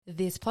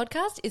This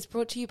podcast is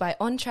brought to you by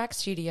On Track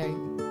Studio.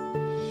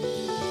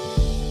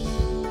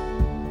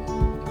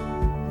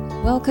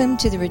 Welcome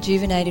to the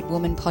Rejuvenated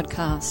Woman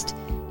podcast.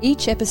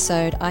 Each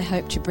episode, I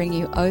hope to bring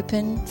you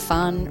open,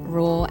 fun,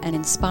 raw, and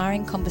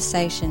inspiring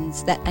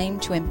conversations that aim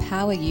to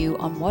empower you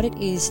on what it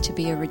is to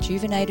be a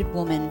rejuvenated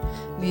woman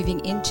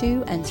moving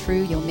into and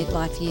through your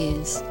midlife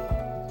years.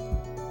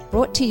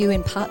 Brought to you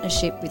in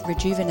partnership with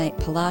Rejuvenate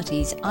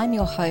Pilates, I'm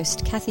your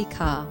host,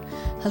 Carr,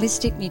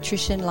 holistic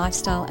nutrition,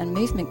 lifestyle and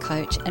movement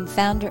coach and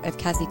founder of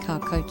Carr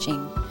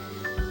Coaching.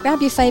 Grab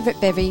your favourite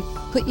bevy,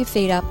 put your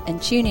feet up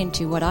and tune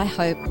into what I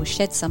hope will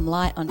shed some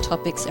light on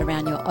topics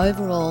around your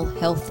overall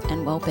health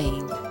and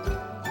well-being.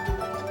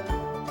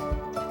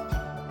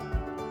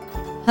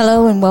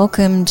 Hello and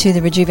welcome to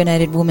the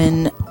Rejuvenated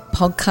Woman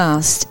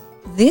podcast.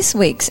 This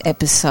week's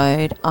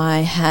episode, I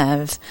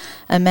have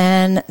a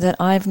man that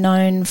I've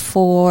known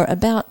for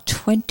about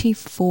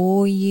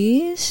 25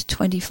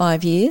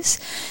 years.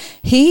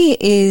 He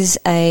is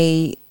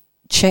a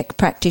Czech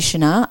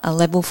practitioner, a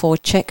level 4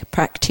 Czech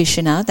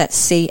practitioner, that's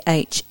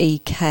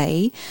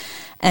CHEK,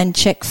 and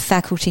Czech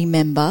faculty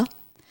member.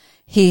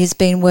 He has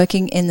been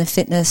working in the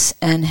fitness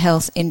and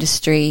health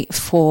industry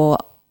for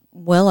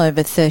well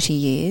over 30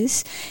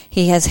 years.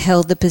 He has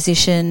held the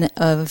position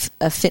of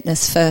a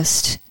Fitness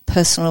First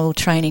personal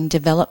training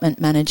development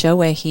manager,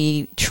 where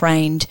he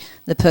trained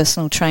the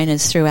personal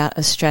trainers throughout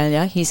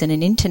Australia. He's an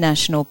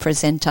international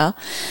presenter,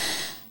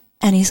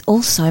 and he's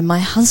also my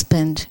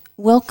husband.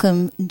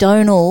 Welcome,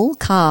 Donal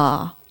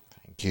Carr.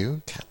 Thank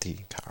you,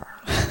 Carr.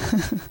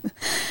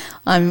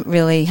 I'm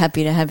really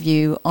happy to have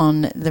you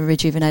on the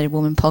Rejuvenated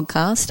Woman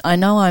podcast. I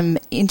know I'm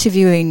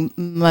interviewing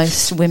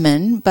most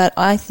women, but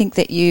I think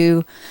that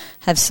you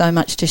have so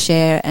much to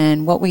share,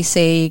 and what we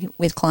see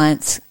with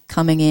clients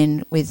coming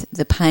in with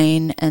the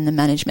pain and the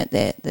management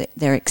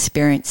they're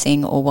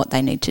experiencing or what they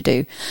need to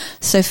do.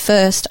 So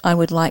first, I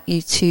would like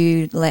you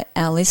to let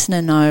our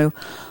listener know,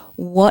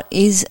 what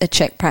is a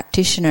Czech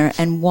practitioner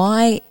and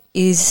why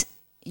is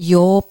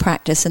your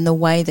practice and the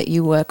way that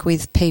you work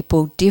with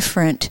people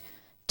different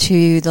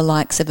to the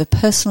likes of a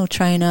personal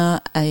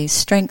trainer, a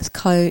strength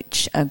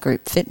coach, a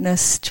group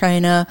fitness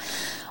trainer,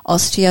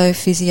 osteo,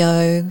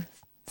 physio?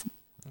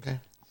 Okay.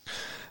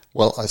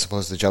 Well, I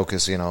suppose the joke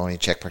is, only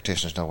Czech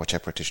practitioners know what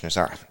Czech practitioners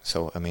are.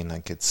 So,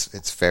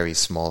 it's very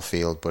small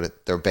field,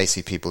 but they're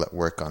basically people that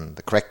work on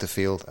the corrective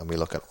field, and we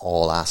look at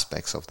all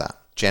aspects of that.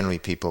 Generally,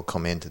 people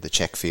come into the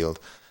Czech field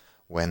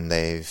when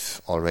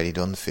they've already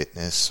done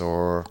fitness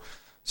or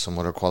some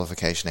other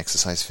qualification,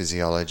 exercise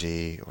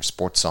physiology or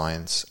sports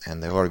science,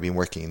 and they've already been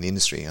working in the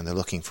industry, and they're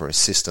looking for a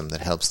system that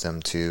helps them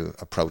to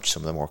approach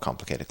some of the more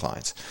complicated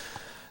clients.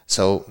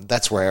 So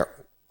that's where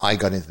I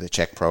got into the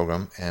Czech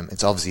program.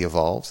 It's obviously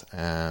evolved,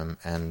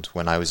 and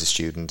when I was a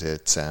student,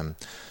 it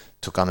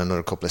took on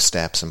another couple of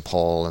steps, and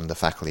Paul and the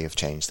faculty have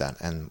changed that,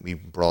 and we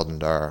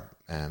broadened our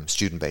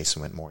student base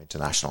and went more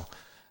international.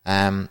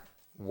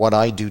 What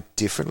I do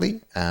differently,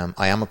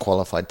 I am a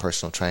qualified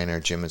personal trainer,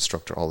 gym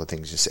instructor, all the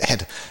things you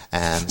said,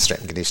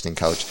 strength and conditioning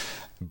coach.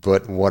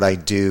 But what I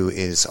do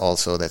is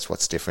also, that's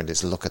what's different,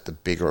 is look at the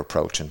bigger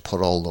approach and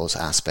put all those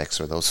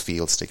aspects or those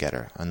fields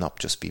together and not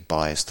just be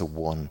biased to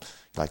one,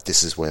 like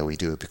this is where we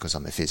do it because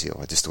I'm a physio,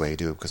 or this is the way I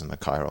do it because I'm a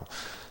chiro.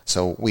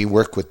 So we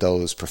work with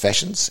those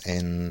professions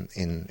in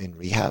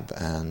rehab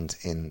and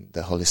in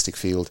the holistic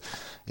field.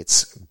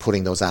 It's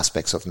putting those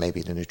aspects of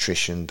maybe the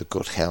nutrition, the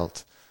gut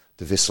health,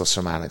 the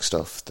visceral-somatic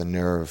stuff, the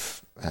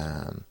nerve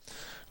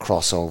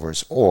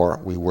crossovers, or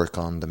we work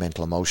on the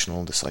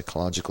mental-emotional, the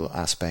psychological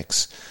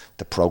aspects,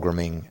 the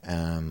programming,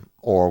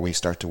 or we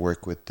start to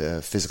work with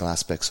the physical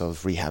aspects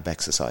of rehab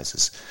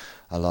exercises.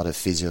 A lot of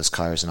physios,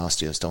 chiros and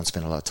osteos don't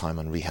spend a lot of time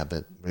on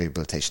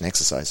rehabilitation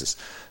exercises.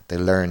 They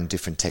learn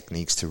different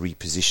techniques to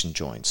reposition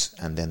joints,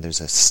 and then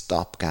there's a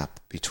stopgap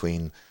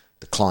between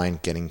the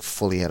client getting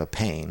fully out of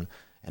pain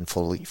and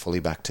fully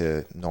back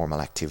to normal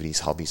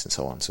activities, hobbies, and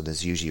so on. So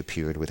there's usually a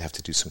period where they have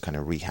to do some kind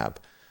of rehab.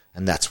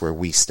 And that's where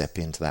we step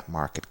into that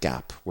market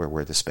gap, where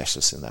we're the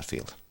specialists in that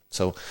field.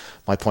 So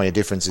my point of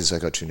difference is I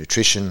go through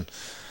nutrition,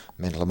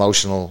 mental,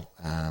 emotional,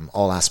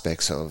 all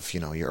aspects of,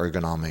 your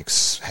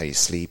ergonomics, how you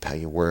sleep, how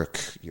you work,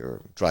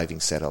 your driving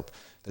setup.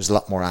 There's a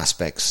lot more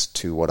aspects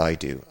to what I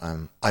do.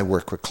 I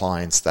work with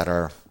clients that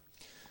are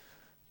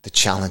the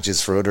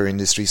challenges for other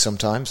industries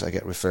sometimes. I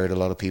get referred a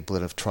lot of people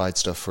that have tried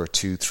stuff for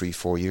 2, 3,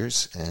 4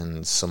 years,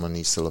 and someone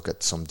needs to look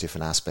at some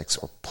different aspects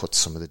or put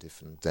some of the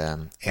different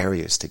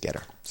areas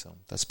together. So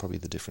that's probably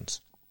the difference.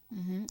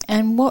 Mm-hmm.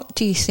 And what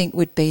do you think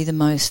would be the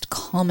most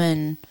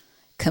common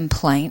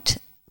complaint,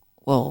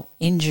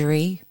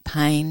 injury,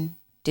 pain,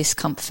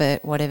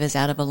 discomfort, whatever's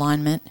out of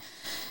alignment,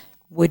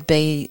 would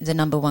be the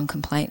number one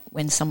complaint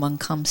when someone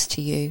comes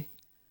to you?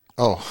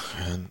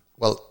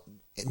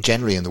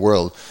 Generally in the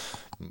world,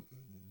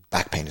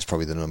 back pain is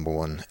probably the number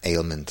one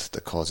ailment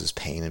that causes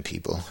pain in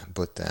people.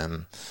 But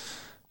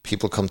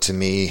people come to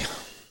me,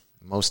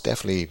 most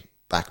definitely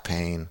back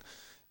pain,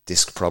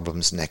 disc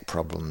problems, neck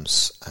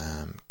problems,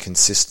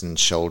 consistent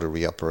shoulder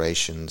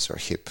reoperations or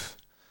hip,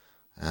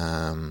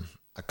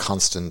 a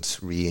constant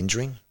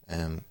re-injuring.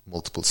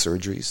 multiple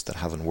surgeries that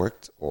haven't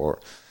worked, or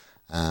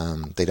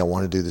they don't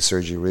want to do the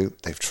surgery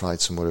route. They've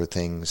tried some other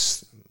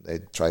things. They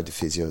tried the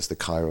physios, the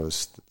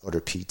chiros,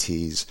 other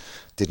PTs,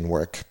 didn't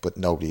work, but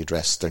nobody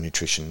addressed their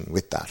nutrition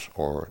with that,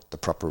 or the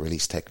proper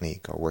release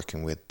technique, or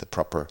working with the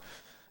proper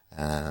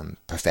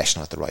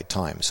professional at the right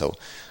time. So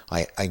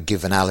I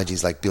give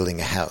analogies like building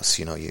a house.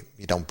 You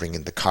don't bring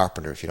in the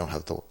carpenter if you don't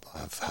have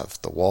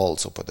the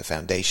walls up or the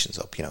foundations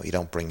up. You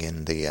don't bring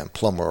in the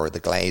plumber or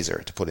the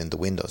glazer to put in the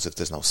windows if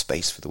there's no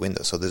space for the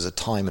windows. So there's a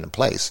time and a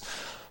place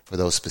for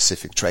those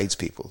specific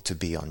tradespeople to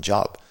be on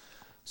job.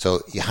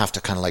 So you have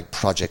to kind of like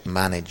project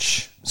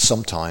manage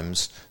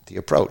sometimes the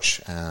approach.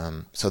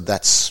 So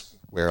that's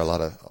where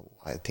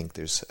I think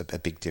there's a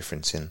big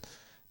difference in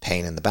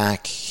pain in the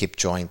back, hip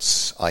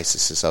joints,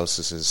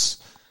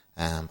 ischias,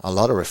 a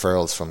lot of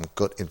referrals from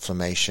gut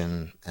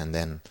inflammation, and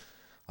then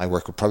I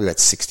work with probably about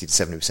 60 to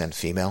 70%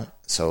 female.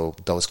 So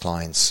those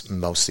clients,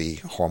 mostly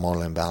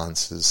hormonal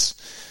imbalances,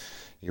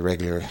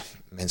 irregular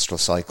menstrual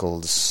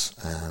cycles,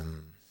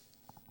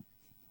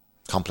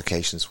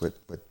 complications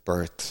with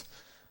birth,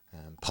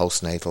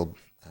 postnatal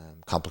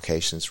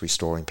complications,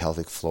 restoring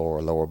pelvic floor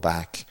or lower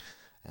back,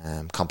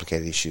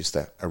 complicated issues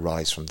that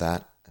arise from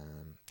that,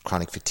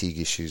 chronic fatigue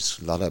issues,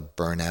 a lot of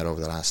burnout over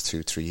the last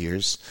 2-3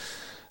 years,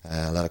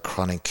 a lot of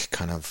chronic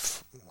kind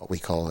of what we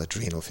call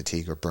adrenal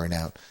fatigue or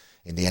burnout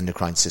in the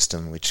endocrine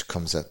system, which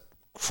comes at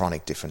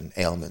chronic different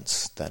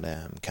ailments that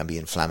can be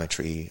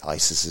inflammatory,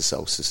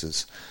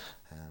 ischias.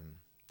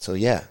 So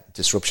yeah,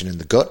 disruption in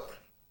the gut,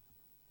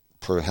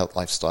 poor health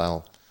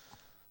lifestyle,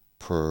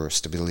 poor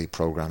stability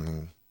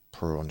programming,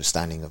 poor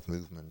understanding of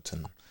movement,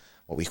 and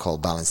what we call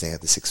balancing out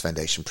the 6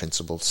 foundation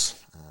principles.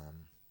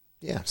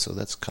 So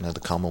that's kind of the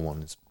common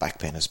one. It's back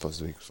pain, I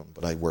suppose,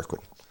 but I work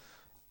with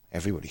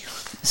everybody.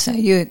 So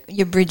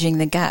you're bridging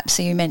the gap.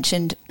 So you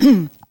mentioned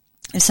if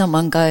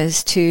someone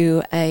goes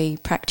to a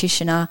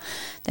practitioner,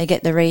 they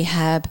get the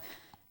rehab,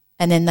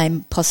 and then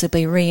they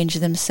possibly re-injure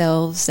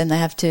themselves, then they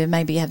have to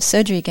maybe have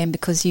surgery again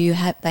because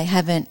they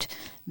haven't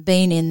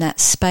been in that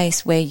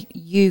space where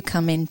you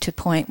come into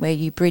point where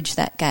you bridge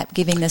that gap,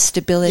 giving the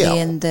stability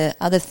and the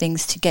other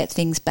things to get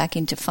things back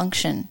into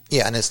function.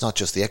 Yeah, and it's not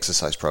just the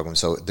exercise program.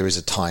 So there is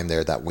a time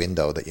there, that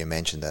window that you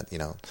mentioned, that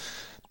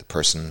the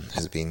person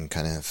has been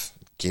kind of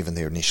given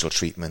their initial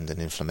treatment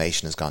and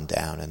inflammation has gone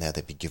down, and now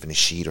they've been given a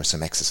sheet or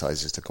some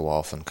exercises to go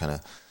off and kind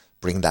of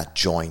bring that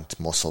joint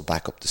muscle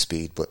back up to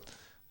speed, but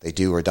they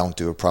do or don't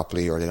do it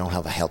properly, or they don't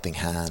have a helping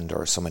hand,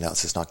 or someone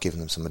else is not giving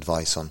them some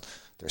advice on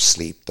their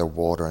sleep, their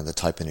water, and the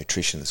type of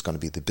nutrition that's going to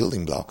be the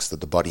building blocks that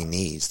the body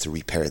needs to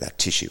repair that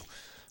tissue.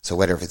 So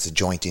whether if it's a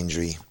joint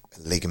injury,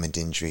 a ligament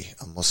injury,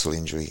 a muscle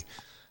injury,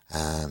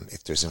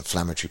 if there's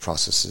inflammatory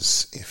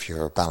processes, if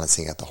you're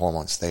balancing out the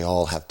hormones, they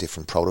all have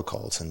different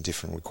protocols and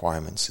different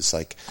requirements. It's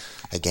like,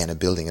 again, a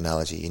building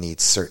analogy. You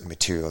need certain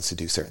materials to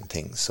do certain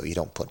things. So you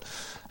don't put,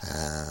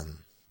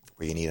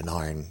 where you need an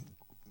iron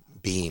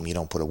beam, you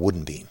don't put a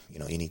wooden beam.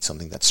 You need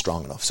something that's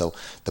strong enough. So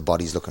the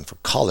body's looking for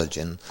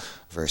collagen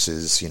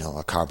versus,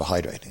 a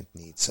carbohydrate. It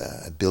needs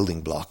a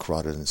building block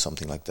rather than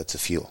something like that's a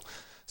fuel.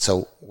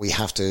 So we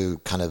have to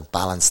kind of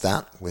balance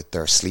that with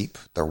their sleep,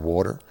 their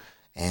water,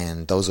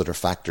 and those other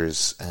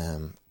factors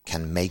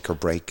can make or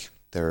break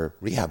their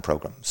rehab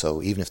program.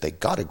 So even if they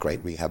got a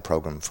great rehab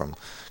program from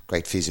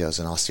great physios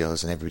and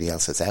osteos and everybody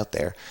else that's out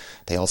there,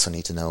 they also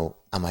need to know,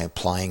 am I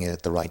applying it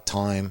at the right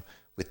time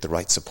with the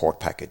right support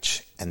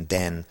package? And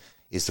then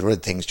is there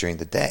other things during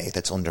the day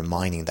that's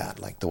undermining that,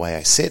 like the way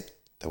I sit,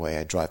 the way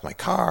I drive my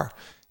car?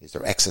 Is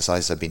there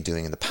exercise I've been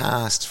doing in the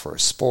past for a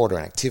sport or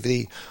an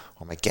activity?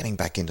 Or am I getting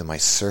back into my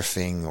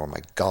surfing or my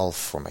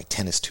golf or my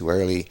tennis too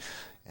early?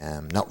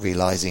 Not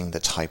realizing the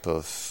type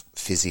of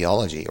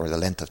physiology or the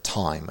length of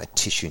time a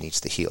tissue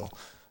needs to heal.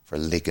 For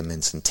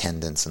ligaments and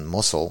tendons and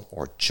muscle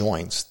or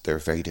joints, they're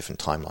very different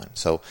timelines.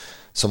 So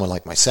someone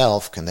like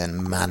myself can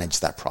then manage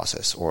that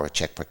process, or a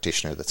Czech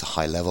practitioner that's a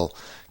high level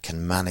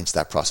can manage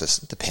that process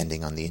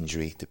depending on the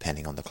injury,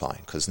 depending on the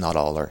client, because not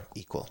all are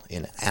equal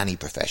in any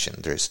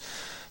profession. There's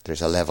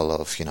a level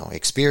of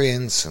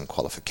experience and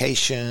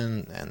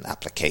qualification and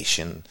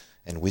application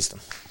and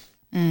wisdom.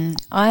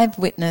 I've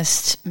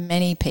witnessed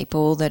many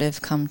people that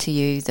have come to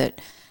you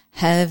that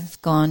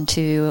have gone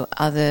to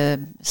other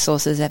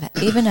sources, have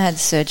even had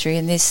surgery,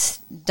 and this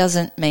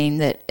doesn't mean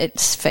that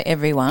it's for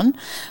everyone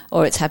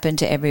or it's happened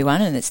to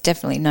everyone, and it's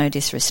definitely no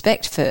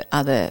disrespect for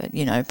other,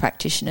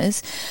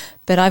 practitioners,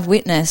 but I've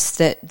witnessed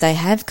that they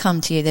have come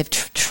to you, they've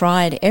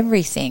tried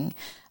everything.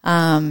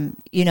 I've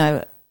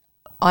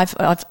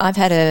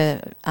had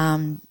a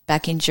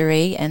back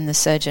injury, and the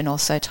surgeon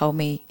also told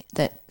me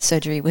that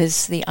surgery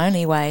was the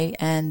only way,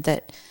 and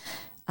that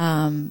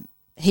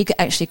he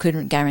actually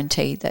couldn't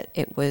guarantee that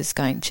it was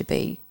going to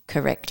be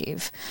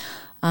corrective.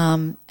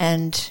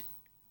 And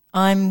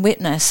I'm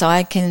witness, so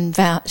I can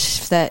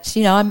vouch that,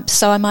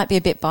 I might be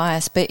a bit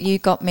biased, but you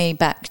got me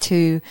back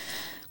to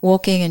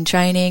walking and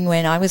training.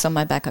 When I was on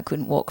my back, I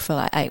couldn't walk for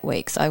like 8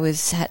 weeks. I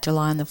had to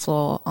lie on the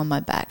floor on my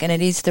back, and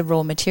it is the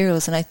raw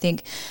materials. And I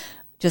think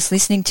just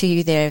listening to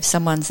you there, if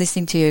someone's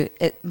listening to you,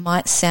 it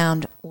might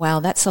sound, wow,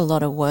 that's a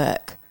lot of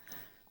work.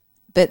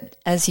 But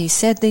as you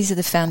said, these are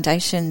the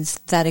foundations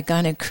that are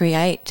going to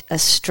create a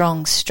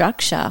strong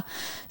structure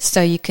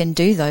so you can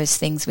do those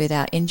things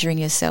without injuring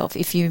yourself.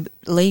 If you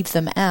leave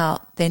them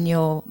out, then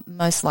you're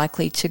most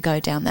likely to go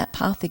down that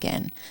path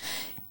again.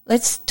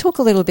 Let's talk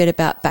a little bit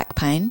about back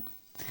pain,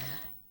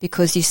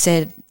 because you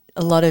said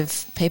a lot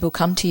of people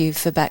come to you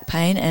for back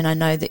pain, and I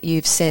know that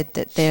you've said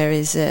that there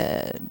is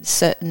a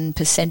certain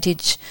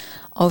percentage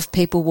of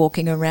people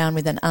walking around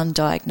with an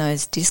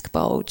undiagnosed disc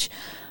bulge.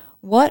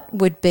 What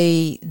would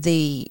be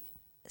the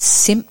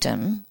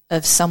symptom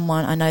of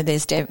someone? I know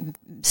there's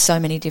so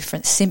many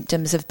different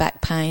symptoms of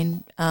back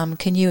pain.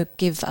 Can you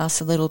give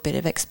us a little bit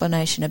of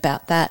explanation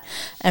about that,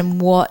 and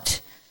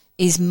what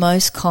is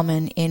most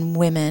common in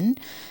women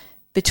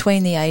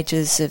between the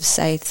ages of,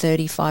 say,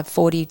 35,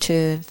 40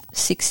 to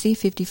 60,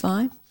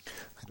 55?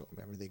 I don't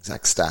remember the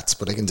exact stats,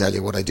 but I can tell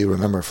you what I do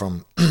remember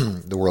from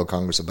the World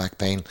Congress of Back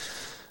Pain.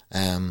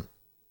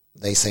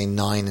 They say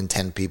 9 in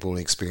 10 people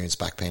experience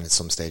back pain at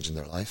some stage in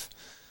their life.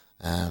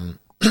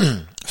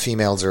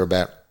 Females are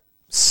about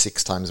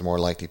 6 times more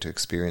likely to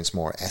experience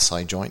more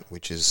SI joint,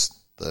 which is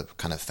the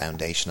kind of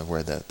foundation of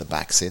where the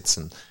back sits,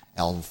 and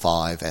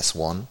L5,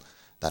 S1.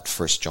 That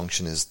first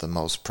junction is the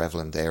most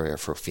prevalent area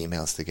for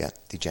females to get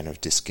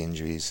degenerative disc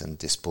injuries and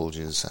disc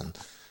bulges and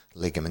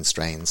ligament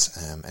strains.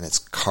 And it's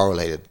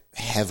correlated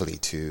heavily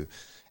to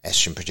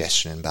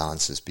estrogen-progesterone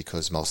imbalances,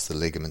 because most of the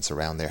ligaments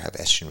around there have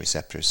estrogen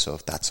receptors. So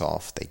if that's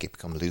off, they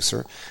become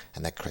looser,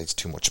 and that creates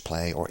too much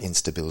play or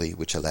instability,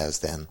 which allows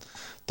then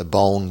the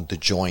bone, the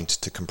joint,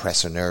 to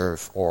compress a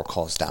nerve or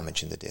cause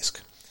damage in the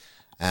disc.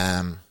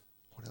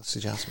 What else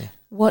did you ask me?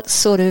 What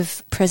sort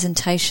of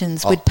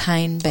presentations would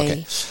pain be?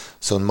 Okay.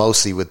 So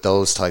mostly with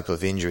those type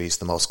of injuries,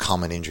 the most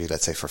common injury,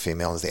 let's say for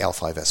female, is the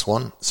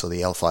L5-S1. So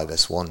the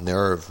L5-S1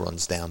 nerve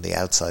runs down the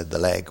outside of the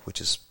leg,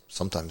 which is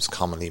sometimes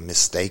commonly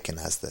mistaken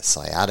as the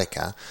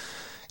sciatica.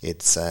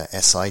 It's a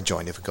SI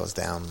joint if it goes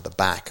down the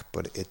back,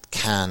 but it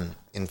can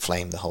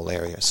inflame the whole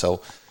area.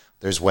 So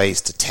there's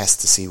ways to test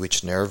to see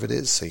which nerve it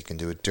is. So you can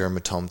do a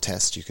dermatome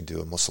test, you can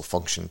do a muscle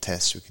function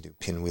test, you can do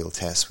pinwheel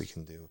tests, we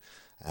can do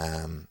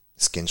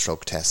skin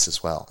stroke tests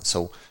as well.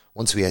 So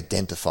once we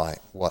identify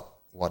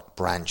what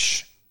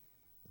branch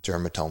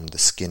dermatome the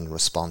skin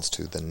responds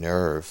to, the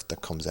nerve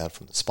that comes out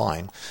from the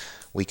spine,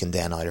 we can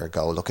then either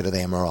go look at an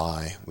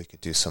MRI, we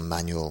could do some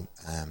manual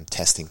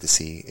testing to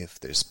see if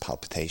there's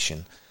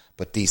palpitation.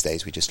 But these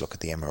days we just look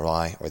at the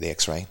MRI or the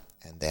X-ray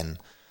and then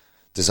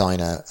design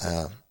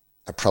a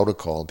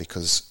protocol,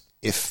 because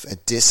if a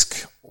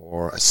disc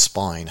or a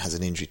spine has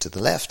an injury to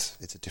the left,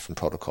 it's a different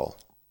protocol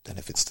than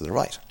if it's to the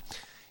right.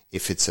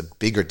 If it's a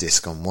bigger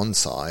disc on one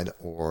side,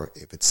 or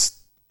if it's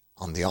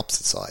on the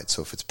opposite side,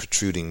 so if it's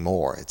protruding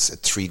more, it's a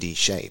 3D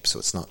shape, so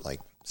it's not like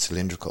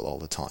cylindrical all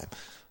the time.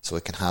 So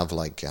it can have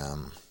like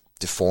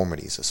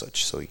deformities as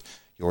such. So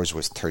yours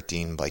was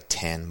 13 by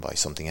 10 by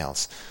something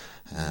else.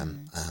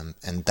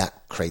 And that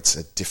creates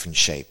a different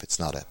shape. It's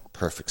not a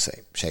perfect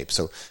shape.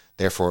 So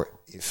therefore,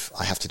 if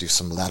I have to do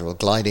some lateral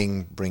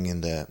gliding, bring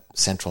in the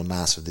central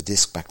mass of the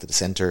disc back to the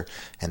center,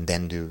 and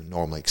then do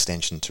normal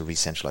extension to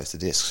re-centralize the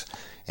discs.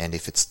 And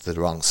if it's the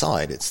wrong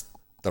side, it's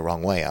the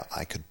wrong way,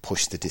 I could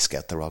push the disc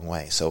out the wrong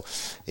way. So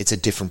it's a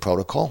different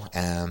protocol.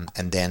 And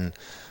then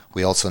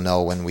we also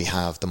know when we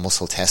have the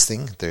muscle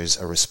testing, there's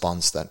a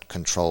response that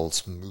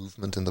controls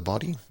movement in the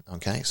body.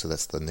 Okay, so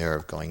that's the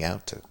nerve going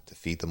out to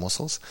feed the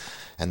muscles.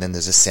 And then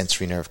there's a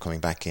sensory nerve coming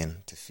back in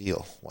to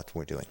feel what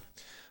we're doing.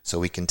 So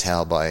we can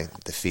tell by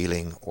the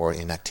feeling or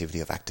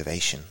inactivity of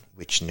activation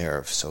which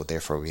nerve. So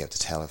therefore we have to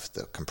tell if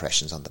the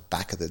compression's on the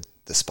back of the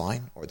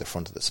spine or the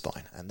front of the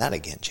spine. And that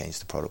again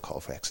changed the protocol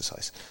for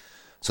exercise.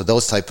 So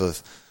those type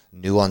of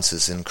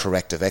nuances in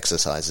corrective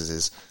exercises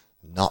is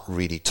not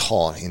really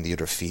taught in the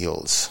other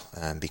fields,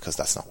 because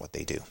that's not what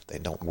they do. They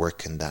don't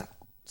work in that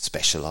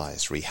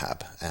specialized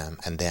rehab.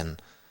 And then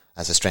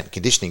as a strength and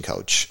conditioning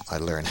coach, I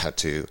learned how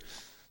to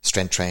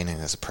strength train,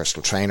 and as a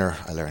personal trainer,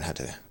 I learned how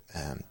to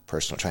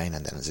personal train,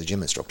 and then as a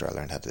gym instructor, I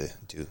learned how to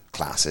do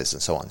classes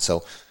and so on.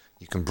 So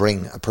you can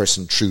bring a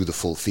person through the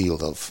full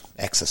field of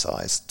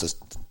exercise.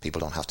 People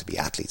don't have to be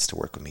athletes to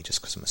work with me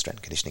just because I'm a strength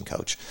and conditioning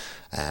coach.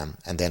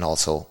 And then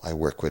also I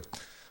work with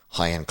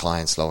high-end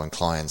clients, low-end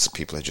clients,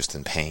 people that are just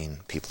in pain,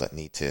 people that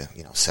need to,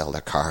 sell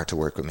their car to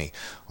work with me,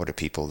 or the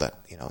people that,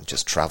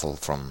 just travel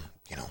from,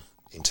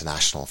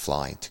 international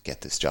flight to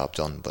get this job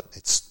done. But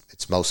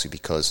it's mostly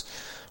because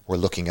we're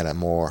looking at a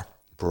more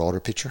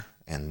broader picture,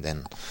 and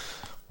then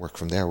work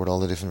from there with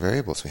all the different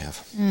variables we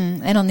have.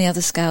 And on the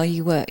other scale,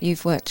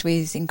 you've worked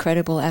with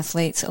incredible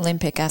athletes,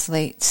 Olympic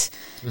athletes,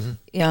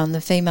 on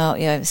the female,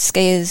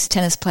 skiers,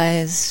 tennis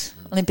players,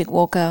 Olympic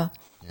walker,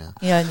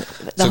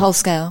 the whole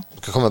scale.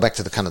 Coming back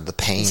to the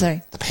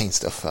pain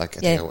stuff,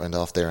 I went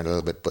off there in a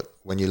little bit, but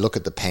when you look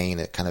at the pain,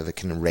 it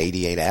can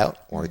radiate out,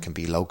 or it can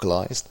be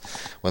localized.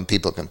 When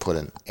people can put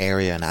an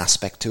area, an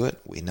aspect to it,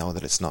 we know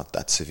that it's not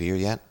that severe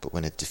yet, but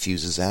when it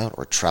diffuses out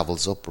or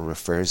travels up or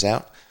refers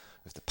out,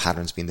 if the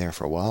pattern's been there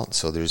for a while.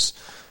 So there's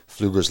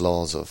Pfluger's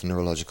laws of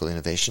neurological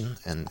innovation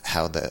and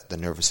how the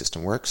nervous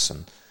system works,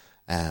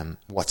 and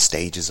what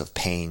stages of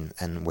pain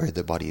and where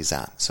the body is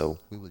at. So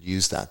we will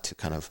use that to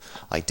kind of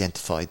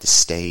identify the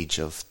stage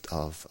of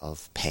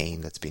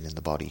pain that's been in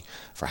the body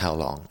for how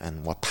long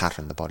and what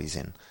pattern the body's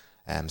in.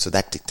 So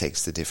that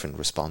dictates the different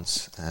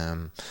response.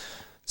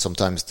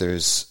 Sometimes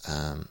there's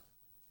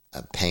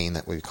a pain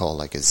that we call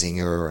like a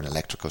zinger or an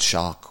electrical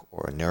shock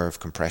or a nerve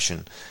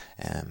compression,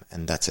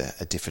 and that's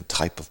a different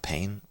type of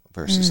pain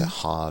versus a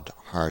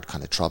hard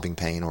kind of throbbing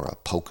pain or a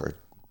poke or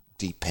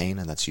deep pain,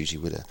 and that's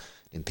usually with an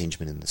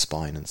impingement in the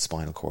spine and the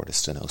spinal cord, a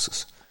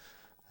stenosis.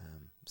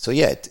 So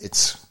yeah,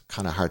 it's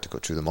kind of hard to go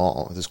through them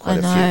all. There's quite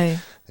a few.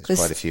 There's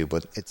quite a few,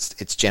 but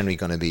it's generally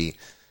going to be: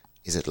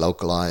 is it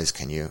localized?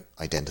 Can you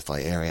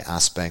identify area,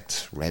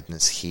 aspect,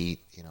 redness, heat?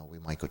 You know, we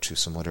might go through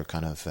some other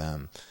kind of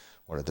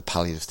what are the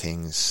palliative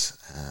things?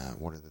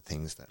 What are the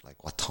things that,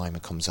 like, what time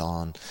it comes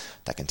on?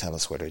 That can tell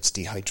us whether it's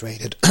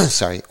dehydrated,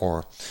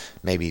 or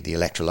maybe the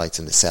electrolytes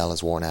in the cell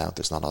is worn out.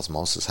 There's not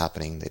osmosis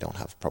happening. They don't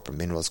have proper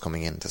minerals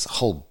coming in. There's a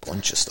whole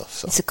bunch of stuff.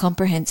 So. It's a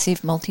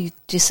comprehensive,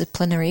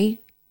 multidisciplinary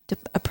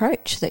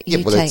approach that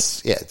you take.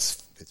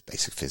 It's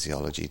basic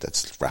physiology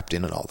that's wrapped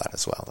in and all that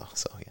as well, though.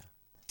 So yeah.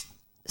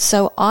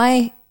 So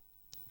I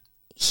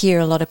hear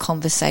a lot of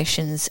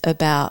conversations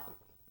about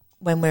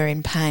when we're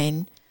in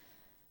pain,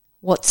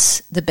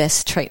 what's the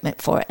best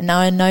treatment for it? Now,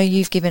 I know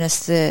you've given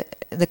us the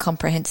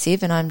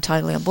comprehensive, and I'm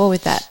totally on board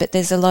with that, but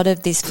there's a lot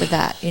of this for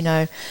that,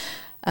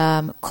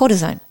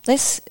 cortisone.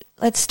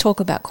 Let's talk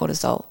about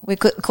cortisone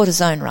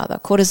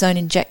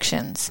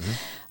injections,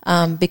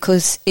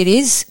 because it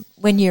is,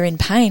 when you're in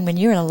pain, when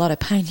you're in a lot of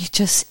pain,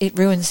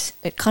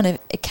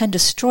 it can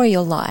destroy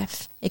your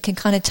life. It can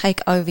kind of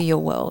take over your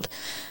world.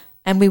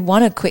 And we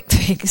want a quick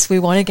fix. We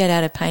want to get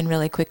out of pain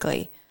really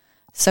quickly.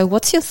 So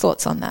what's your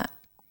thoughts on that?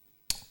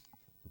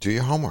 Do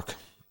your homework.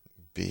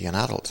 Be an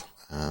adult.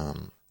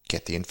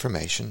 Get the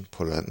information,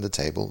 put it on the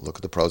table, look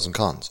at the pros and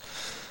cons.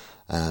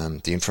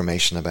 The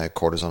information about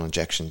cortisone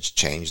injections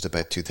changed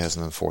about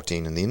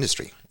 2014 in the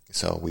industry.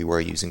 So we were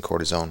using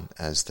cortisone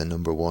as the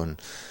number one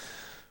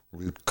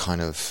root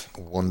kind of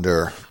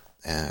wonder.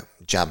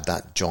 Jab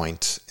that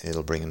joint,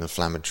 it'll bring an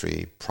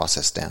inflammatory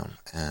process down.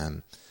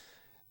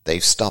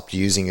 They've stopped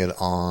using it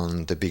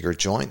on the bigger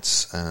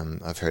joints.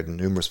 I've heard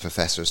numerous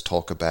professors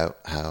talk about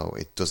how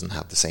it doesn't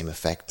have the same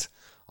effect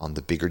on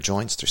the bigger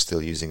joints. They're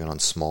still using it on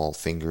small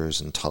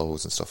fingers and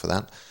toes and stuff like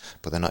that,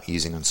 but they're not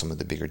using it on some of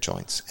the bigger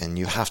joints. And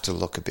you have to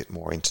look a bit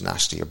more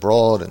internationally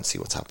abroad and see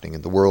what's happening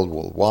in the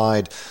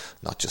worldwide,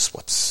 not just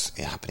what's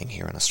happening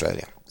here in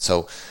Australia.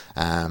 So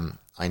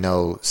I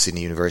know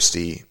Sydney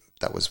University,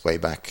 that was way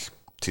back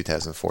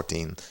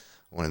 2014,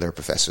 one of their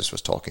professors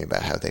was talking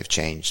about how they've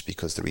changed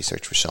because the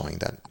research was showing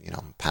that,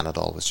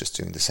 Panadol was just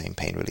doing the same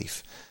pain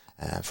relief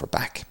for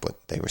back,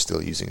 but they were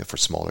still using it for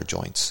smaller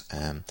joints.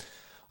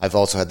 I've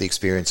also had the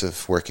experience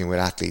of working with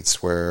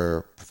athletes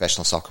where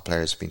professional soccer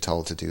players have been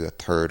told to do a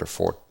third or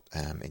fourth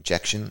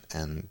injection,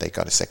 and they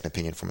got a second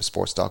opinion from a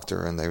sports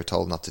doctor, and they were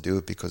told not to do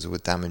it because it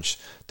would damage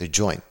their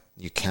joint.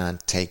 You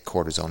can't take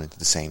cortisone into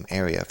the same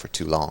area for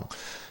too long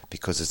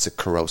because it's a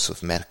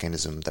corrosive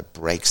mechanism that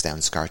breaks down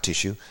scar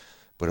tissue,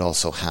 but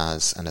also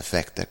has an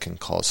effect that can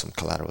cause some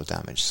collateral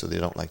damage. So they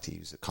don't like to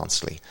use it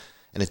constantly.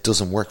 And it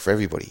doesn't work for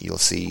everybody. You'll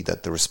see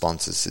that the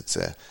responses,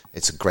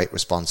 it's a great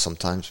response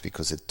sometimes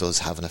because it does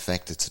have an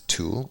effect. It's a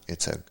tool.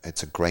 It's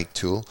a great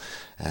tool,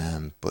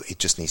 but it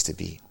just needs to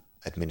be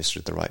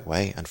administered the right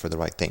way and for the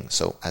right thing.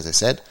 So as I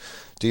said,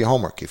 do your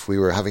homework. If we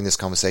were having this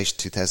conversation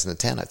in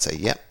 2010, I'd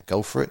say,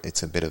 go for it.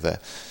 It's a bit of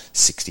a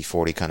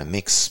 60-40 kind of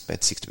mix.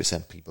 About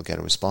 60% people get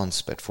a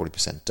response, about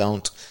 40%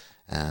 don't.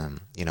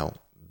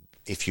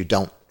 If you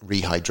don't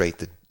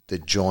rehydrate the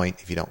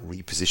joint, if you don't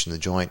reposition the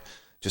joint,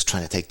 just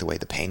trying to take away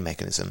the pain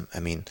mechanism. I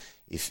mean,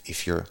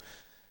 if your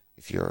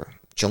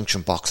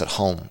junction box at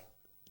home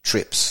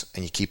trips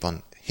and you keep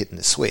on hitting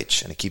the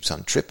switch and it keeps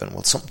on tripping,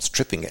 well, something's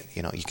tripping it.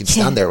 You can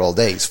stand there all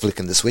day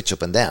flicking the switch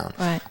up and down.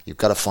 Right. You've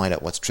got to find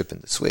out what's tripping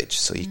the switch.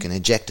 So you can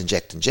inject.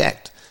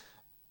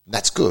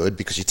 That's good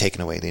because you're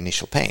taking away the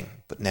initial pain.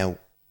 But now,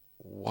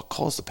 what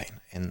caused the pain?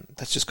 And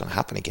that's just going to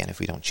happen again if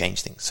we don't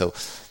change things. So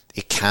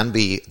it can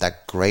be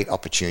that great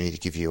opportunity to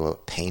give you a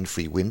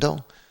pain-free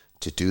window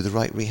to do the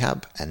right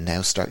rehab and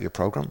now start your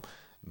program.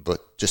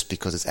 But just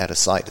because it's out of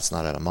sight, it's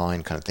not out of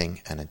mind kind of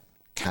thing, and it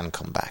can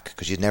come back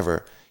because you're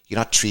not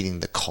treating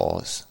the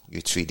cause,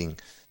 you're treating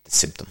the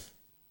symptom.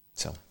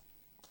 So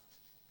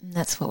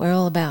that's what we're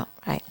all about,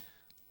 right?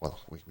 Well,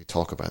 we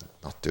talk about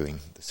not doing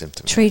the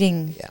symptom.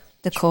 Treating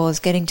the cause,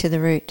 getting to the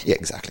root. Yeah,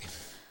 exactly.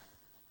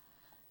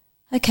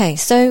 Okay,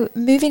 so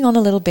moving on a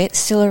little bit,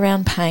 still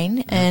around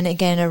pain and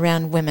again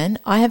around women,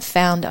 I have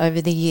found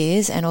over the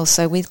years and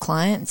also with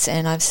clients,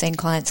 and I've seen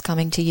clients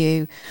coming to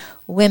you,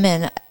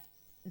 women,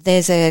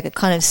 there's a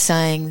kind of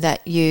saying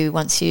that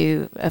once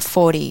you are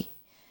 40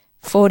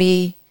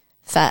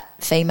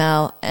 fat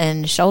female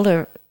and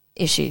shoulder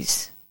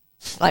issues,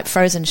 like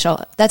frozen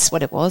shoulder, that's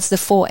what it was, the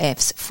 4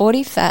 Fs,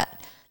 40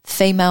 fat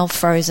female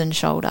frozen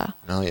shoulder.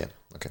 Oh, yeah,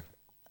 okay.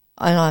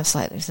 And I was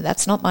like,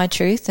 that's not my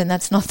truth and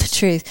that's not the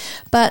truth.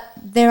 But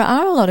there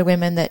are a lot of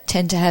women that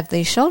tend to have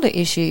these shoulder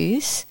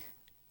issues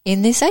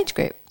in this age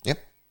group. Yep.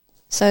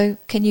 So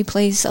can you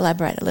please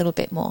elaborate a little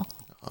bit more?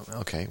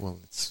 Okay, well,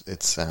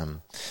 it's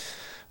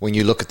when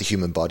you look at the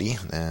human body,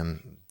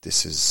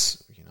 this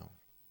is,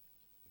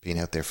 been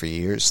out there for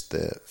years,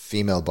 the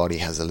female body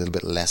has a little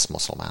bit less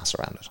muscle mass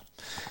around it.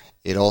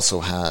 It also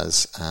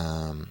has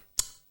a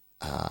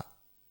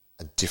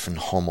different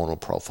hormonal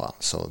profile.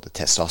 So the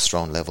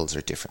testosterone levels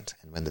are different.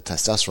 And when the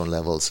testosterone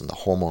levels and the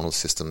hormonal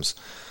systems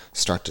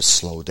start to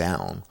slow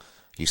down,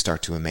 you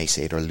start to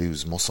emaciate or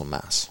lose muscle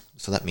mass.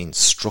 So that means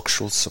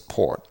structural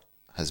support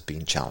has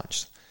been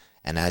challenged.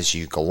 And as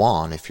you go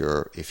on, if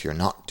you're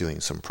not doing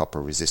some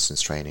proper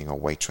resistance training or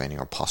weight training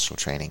or postural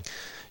training,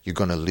 you're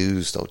going to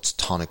lose those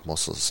tonic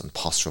muscles and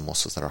postural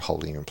muscles that are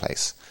holding you in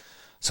place.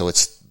 So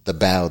it's the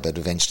bow that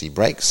eventually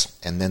breaks,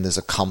 and then there's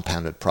a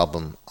compounded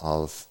problem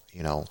of,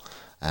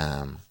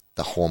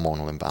 the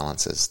hormonal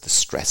imbalances, the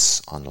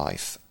stress on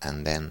life,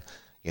 and then,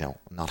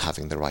 not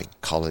having the right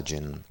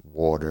collagen,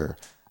 water,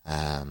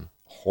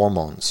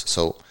 hormones.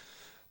 So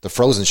the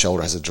frozen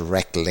shoulder has a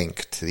direct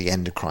link to the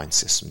endocrine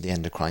system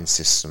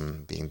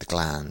being the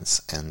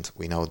glands, and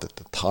we know that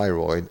the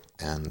thyroid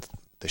and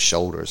the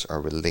shoulders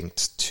are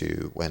linked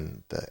to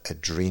when the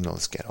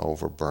adrenals get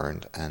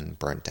overburned and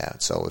burnt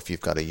out. So if you've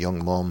got a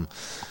young mum,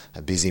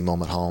 a busy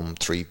mum at home,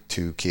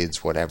 2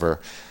 kids, whatever,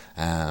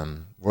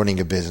 running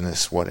a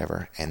business,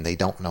 whatever, and they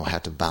don't know how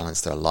to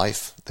balance their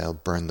life, they'll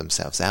burn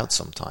themselves out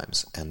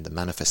sometimes. And the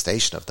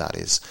manifestation of that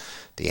is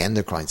the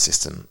endocrine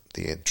system,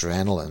 the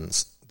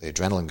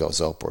adrenaline goes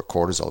up or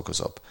cortisol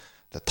goes up,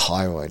 the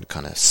thyroid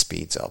kind of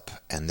speeds up,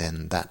 and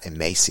then that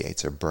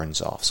emaciates or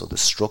burns off. So the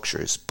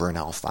structures burn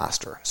off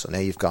faster. So now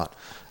you've got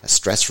a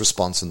stress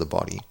response in the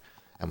body,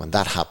 and when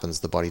that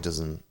happens, the body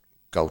doesn't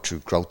go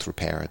through growth,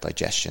 repair,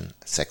 digestion.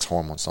 Sex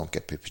hormones don't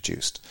get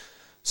produced.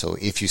 So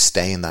if you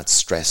stay in that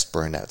stressed,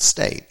 burned out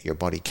state, your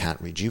body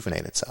can't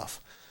rejuvenate itself.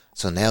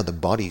 So now the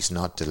body's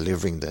not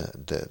delivering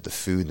the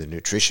food, the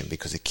nutrition,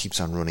 because it keeps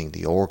on running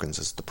the organs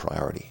as the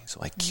priority.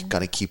 So got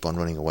to keep on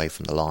running away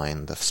from the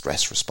line, the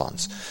stress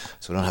response.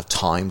 So we don't have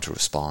time to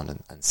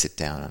respond and sit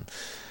down and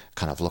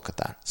kind of look at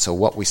that. So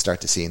what we start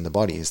to see in the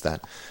body is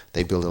that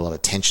they build a lot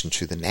of tension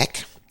through the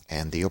neck,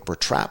 and the upper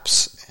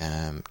traps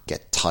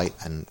get tight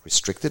and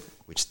restricted,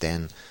 which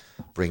then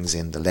brings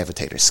in the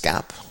levitator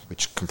scap,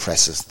 which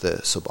compresses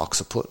the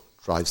subocciput,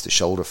 drives the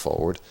shoulder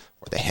forward,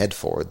 or the head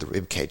forward, the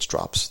rib cage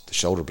drops, the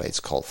shoulder blades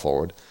call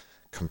forward,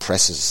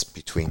 compresses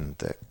between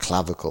the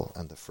clavicle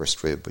and the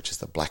first rib, which is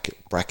the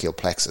brachial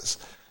plexus,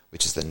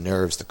 which is the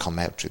nerves that come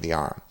out through the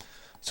arm.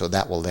 So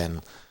that will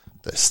then,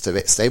 the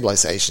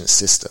stabilization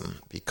system,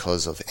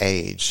 because of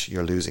age,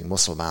 you're losing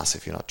muscle mass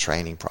if you're not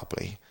training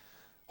properly.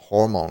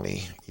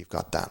 Hormonally, you've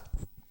got that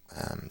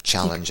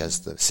challenge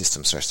as the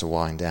system starts to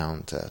wind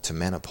down to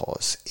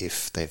menopause.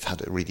 If they've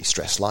had a really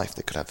stressed life,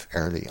 they could have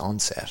early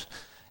onset.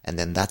 And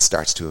then that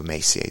starts to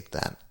emaciate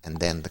that. And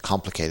then the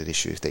complicated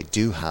issue, if they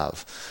do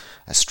have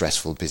a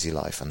stressful, busy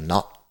life and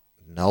not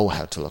know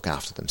how to look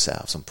after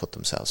themselves and put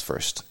themselves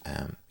first,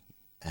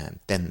 and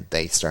then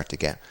they start to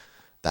get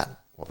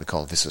that, what we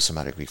call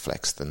viscosomatic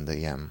reflex. Then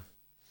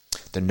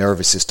the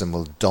nervous system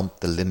will dump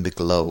the limbic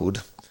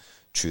load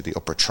through the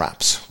upper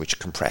traps, which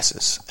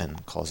compresses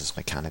and causes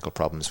mechanical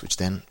problems, which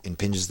then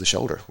impinges the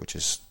shoulder, which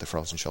is the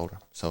frozen shoulder.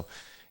 So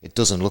it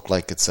doesn't look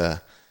like it's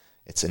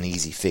an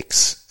easy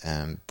fix,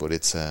 but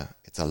it's a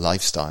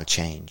lifestyle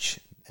change,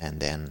 and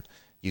then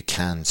you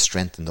can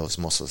strengthen those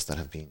muscles that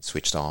have been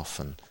switched off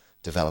and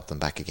develop them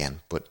back again.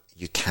 But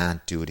you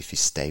can't do it if you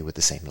stay with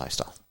the same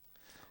lifestyle.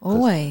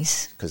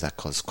 Always. Because that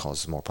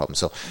causes more problems.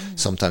 So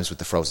sometimes with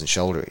the frozen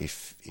shoulder,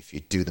 if you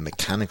do the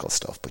mechanical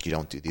stuff but you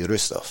don't do the other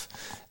stuff,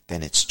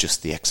 then it's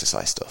just the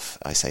exercise stuff.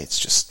 I say it's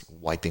just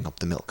wiping up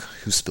the milk.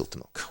 Who spilled the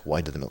milk?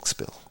 Why did the milk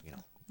spill?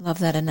 Love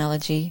that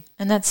analogy.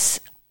 And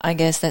I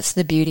guess that's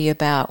the beauty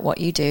about what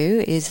you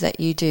do, is that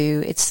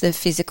it's the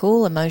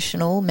physical,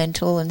 emotional,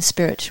 mental and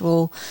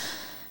spiritual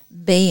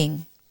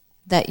being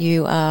that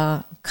you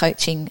are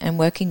coaching and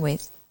working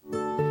with.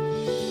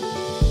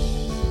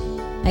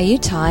 Are you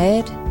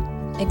tired,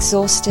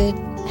 exhausted,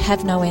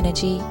 have no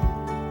energy?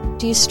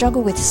 Do you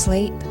struggle with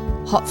sleep,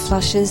 hot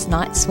flushes,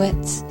 night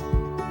sweats?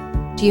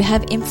 Do you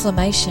have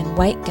inflammation,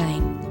 weight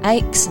gain,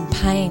 aches and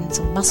pains,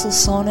 or muscle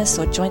soreness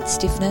or joint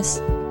stiffness?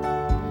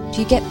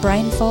 Do you get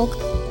brain fog,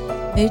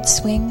 mood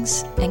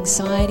swings,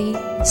 anxiety,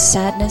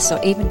 sadness,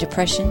 or even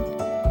depression?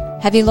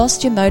 Have you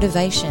lost your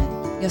motivation,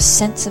 your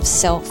sense of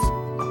self,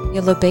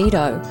 your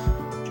libido,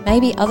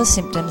 maybe other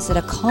symptoms that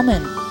are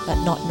common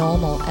but not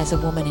normal as a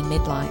woman in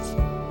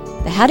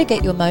midlife? The How to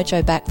Get Your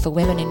Mojo Back for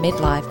Women in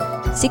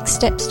Midlife 6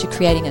 Steps to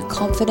Creating a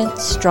Confident,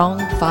 Strong,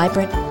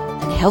 Vibrant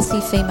and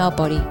Healthy Female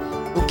Body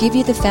will give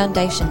you the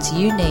foundations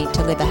you need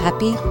to live a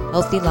happy,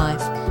 healthy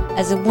life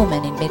as a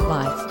woman in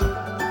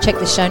midlife. Check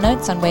the show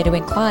notes on where to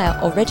inquire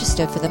or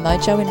register for the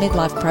Mojo in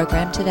Midlife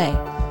program today.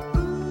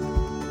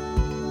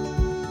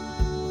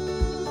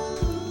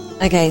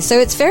 Okay, so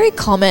it's very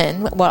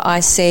common what I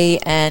see,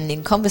 and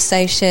in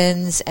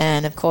conversations,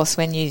 and of course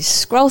when you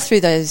scroll through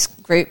those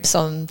groups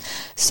on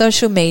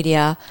social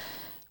media,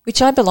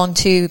 which I belong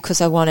to because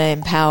I want to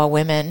empower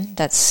women.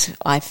 That's,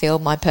 I feel,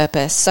 my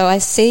purpose. So I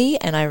see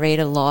and I read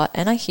a lot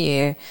and I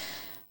hear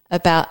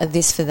about a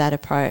this for that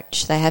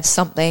approach. They have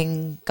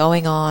something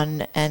going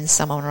on and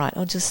someone write,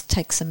 oh, just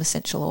take some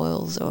essential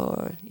oils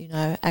or,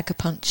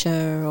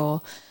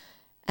 acupuncture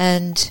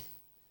and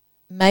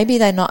maybe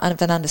they not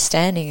have an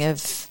understanding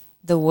of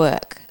the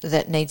work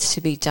that needs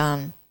to be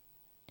done.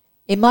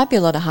 It might be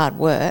a lot of hard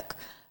work,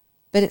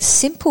 but it's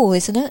simple,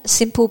 isn't it?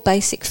 Simple,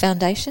 basic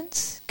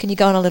foundations. Can you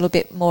go on a little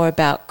bit more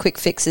about quick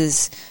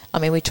fixes? I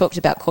mean, we talked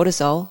about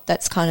cortisol.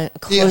 That's kind of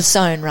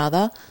cortisone,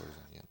 rather.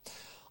 Yeah.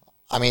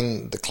 I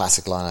mean, the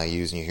classic line I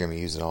use, and you hear me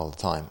use it all the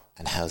time,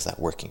 and how's that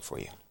working for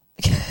you?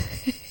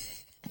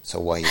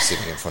 So why are you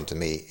sitting in front of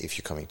me if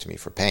you're coming to me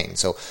for pain?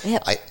 So,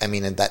 yep. I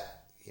mean, and that,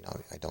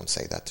 I don't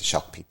say that to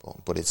shock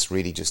people, but it's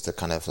really just a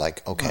kind of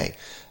like, okay,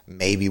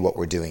 maybe what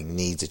we're doing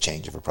needs a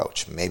change of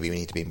approach. Maybe we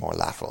need to be more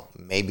lateral.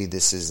 Maybe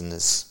this isn't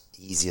as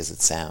easy as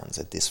it sounds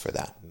at this for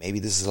that. Maybe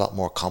this is a lot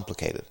more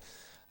complicated.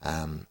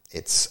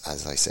 It's,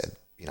 as I said,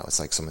 it's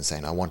like someone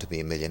saying, I want to be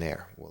a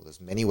millionaire. Well,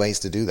 there's many ways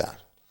to do that.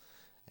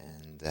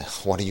 And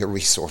what are your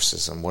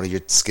resources and what are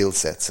your skill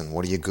sets and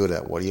what are you good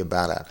at? What are you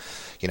bad at?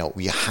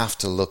 You have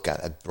to look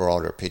at a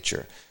broader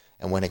picture.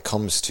 And when it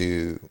comes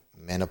to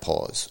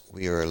menopause,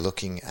 we are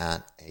looking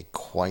at a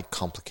quite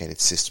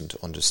complicated system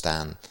to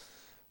understand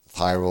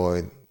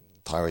thyroid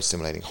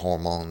stimulating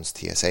hormones,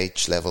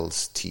 TSH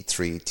levels,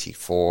 T3,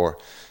 T4,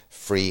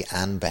 free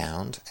and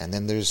bound, and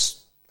then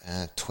there's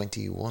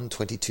 21,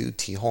 22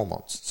 T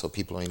hormones. So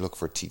people only look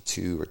for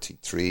T2 or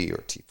T3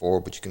 or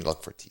T4, but you can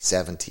look for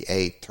T7,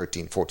 T8,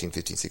 13, 14,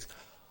 15, 16.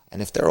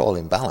 And if they're all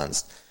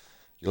imbalanced,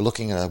 you're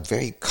looking at a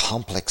very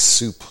complex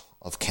soup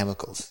of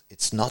chemicals.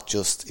 It's not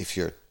just if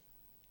your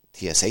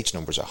TSH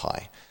numbers are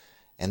high.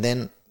 And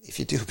then if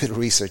you do a bit of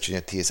research on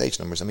your TSH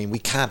numbers, I mean, we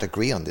can't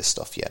agree on this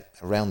stuff yet.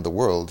 Around the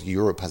world,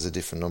 Europe has a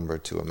different number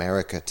to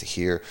America, to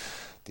here.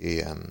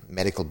 The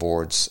medical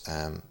boards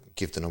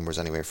give the numbers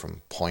anywhere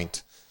from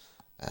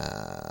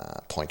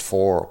 0.4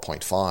 or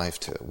 0.5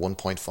 to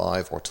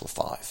 1.5 or till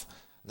 5.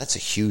 That's a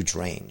huge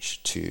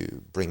range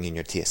to bring in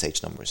your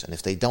TSH numbers. And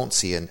if they don't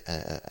see a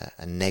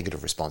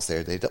negative response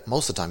there, they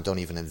most of the time don't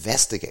even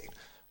investigate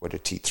whether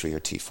T3 or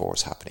T4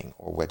 is happening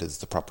or whether it's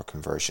the proper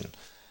conversion.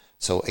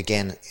 So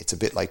again, it's a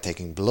bit like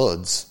taking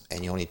bloods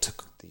and you only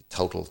took the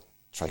total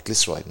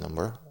triglyceride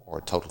number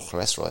or total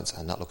cholesterol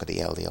and not look at the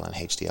LDL and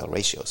HDL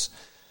ratios.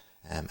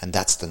 And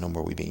that's the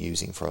number we've been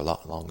using for a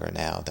lot longer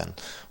now than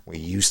we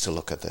used to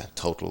look at the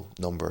total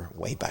number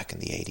way back in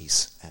the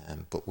 80s.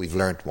 But we've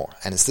learned more.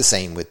 And it's the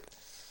same with,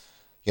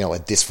 a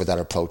this for that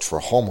approach for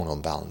hormonal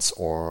imbalance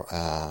or,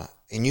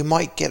 and you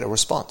might get a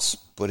response,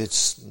 but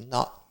it's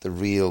not the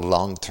real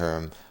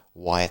long-term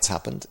why it's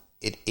happened.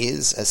 It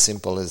is as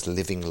simple as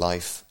living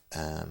life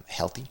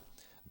healthy.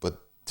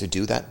 But to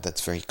do that,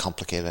 that's very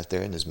complicated out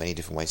there and there's many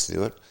different ways to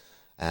do it.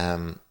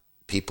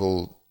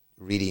 People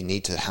really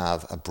need to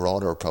have a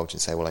broader approach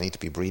and say, well, I need to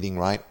be breathing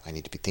right, I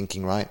need to be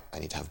thinking right, I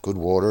need to have good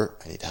water,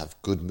 I need to have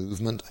good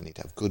movement, I need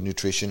to have good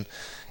nutrition,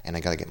 and I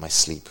got to get my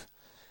sleep.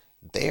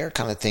 They're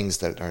kind of things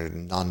that are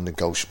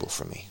non-negotiable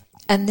for me.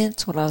 And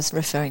that's what I was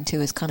referring to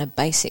as kind of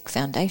basic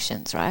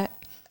foundations, right?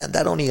 And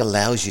that only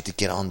allows you to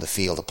get on the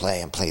field of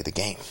play and play the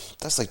game.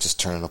 That's like just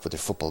turning up with your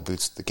football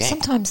boots to the game.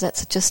 Sometimes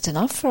that's just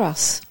enough for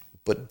us.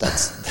 But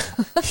that's,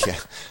 yeah.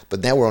 But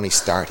now we're only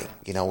starting.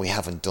 We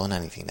haven't done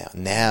anything now.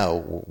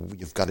 Now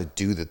you've got to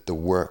do the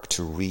work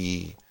to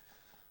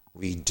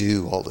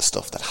redo all the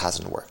stuff that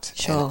hasn't worked.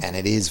 Sure. And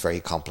it is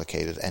very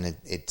complicated. And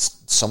it's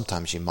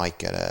sometimes you might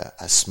get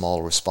a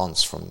small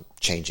response from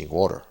changing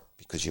water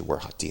because you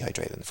were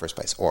dehydrated in the first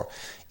place, or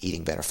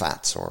eating better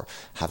fats, or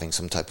having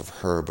some type of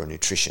herb or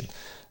nutrition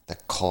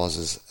that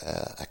causes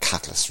a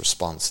catalyst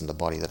response in the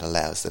body that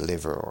allows the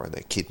liver or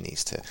the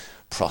kidneys to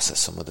process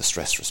some of the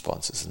stress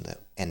responses in the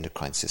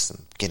endocrine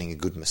system, getting a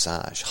good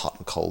massage, hot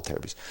and cold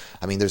therapies.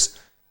 I mean, there's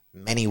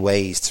many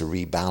ways to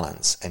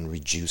rebalance and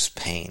reduce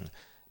pain.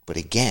 But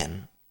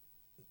again,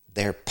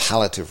 they're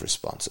palliative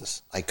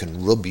responses. I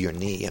can rub your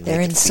knee and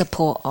they're in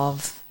support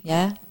of,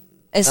 yeah?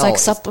 It's like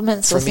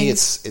supplements for or me,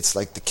 things? it's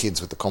like the kids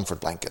with the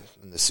comfort blanket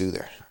and the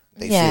soother.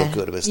 They feel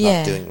good, but it's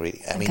not doing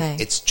really. I mean,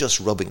 it's just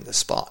rubbing the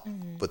spot,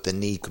 but the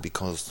knee could be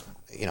caused,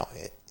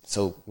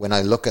 So when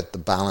I look at the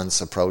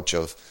balance approach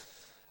of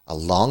a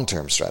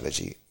long-term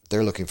strategy,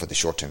 they're looking for the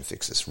short-term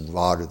fixes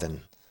rather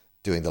than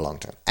doing the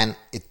long-term. And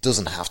it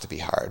doesn't have to be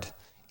hard.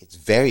 It's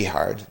very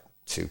hard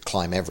to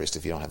climb Everest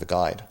if you don't have a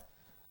guide,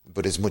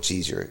 but it's much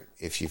easier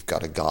if you've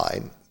got a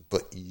guide.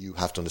 But you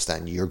have to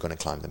understand you're going to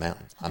climb the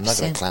mountain. I'm not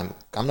going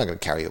to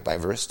carry you up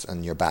Everest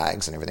and your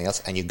bags and everything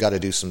else. And you've got to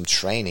do some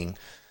training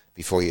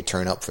before you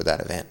turn up for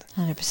that event.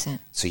 100%.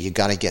 So you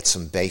got to get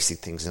some basic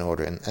things in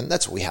order, and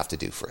that's what we have to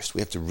do first.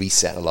 We have to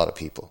reset a lot of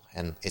people,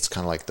 and it's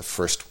kind of like the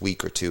first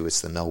week or two,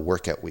 it's the no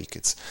workout week.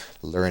 It's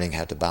learning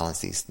how to balance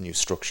these new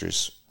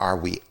structures. Are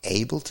we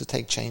able to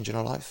take change in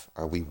our life?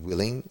 Are we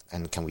willing,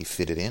 and can we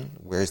fit it in?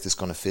 Where is this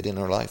going to fit in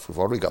our life? We've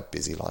already got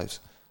busy lives,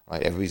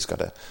 right? Everybody's got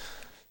to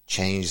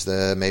change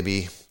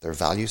maybe their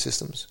value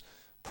systems,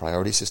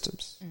 priority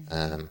systems.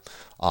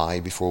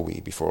 I before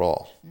we, before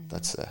all.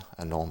 That's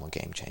a normal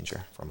game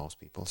changer for most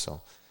people.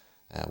 So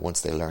once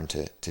they learn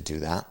to do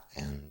that,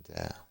 and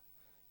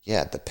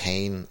the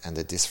pain and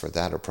the this for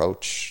that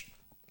approach.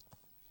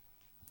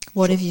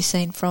 What have you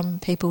seen from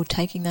people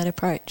taking that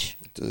approach?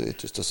 It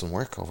just doesn't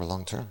work over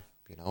long term.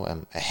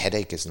 A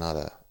headache is not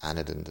a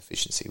anodine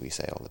deficiency, we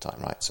say all the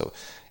time, right? So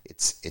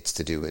it's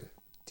to do with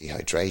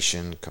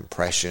dehydration,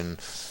 compression,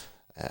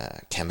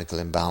 chemical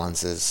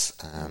imbalances,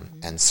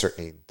 and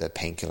certainly the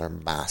painkiller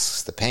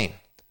masks the pain.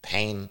 The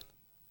pain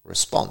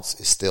response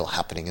is still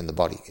happening in the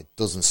body. It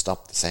doesn't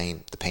stop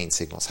the pain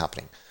signals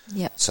happening.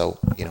 Yep. So,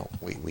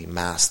 we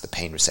mask the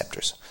pain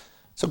receptors.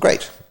 So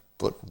great,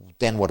 but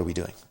then what are we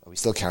doing? Are we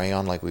still carrying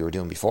on like we were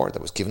doing before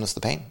that was giving us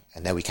the pain,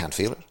 and now we can't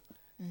feel it?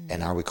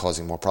 And are we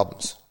causing more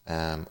problems?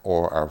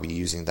 Or are we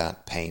using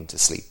that pain to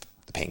sleep,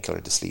 the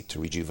painkiller to sleep, to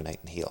rejuvenate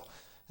and heal?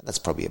 And that's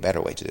probably a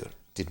better way to do it.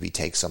 Did we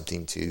take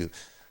something to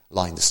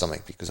line the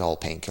stomach, because all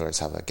painkillers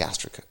have a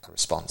gastric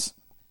response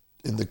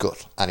in the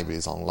gut? Anybody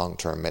who's on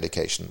long-term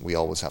medication, we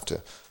always have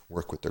to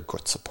work with their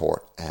gut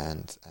support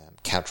and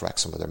counteract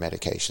some of their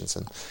medications,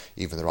 and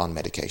even they're on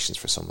medications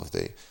for some of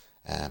the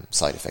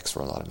side effects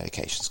for a lot of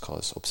medications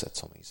cause upset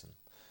tummies and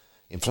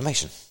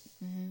inflammation.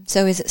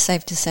 So is it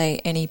safe to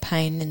say any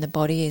pain in the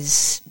body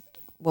is,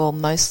 well,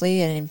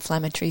 mostly an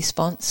inflammatory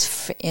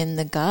response in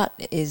the gut?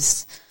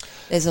 There's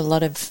a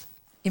lot of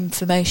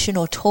information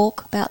or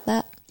talk about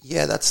that?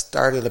 Yeah, that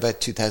started about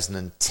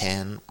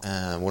 2010.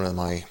 One of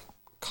my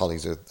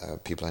colleagues, or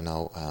people I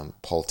know,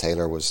 Paul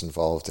Taylor, was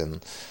involved in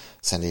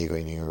San Diego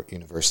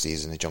University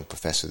as an adjunct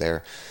professor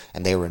there,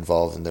 and they were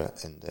involved in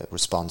the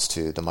response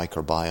to the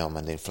microbiome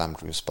and the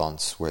inflammatory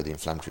response, where the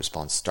inflammatory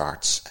response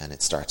starts, and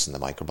it starts in the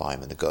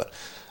microbiome in the gut.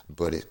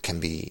 But it can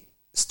be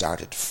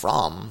started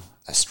from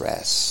a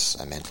stress,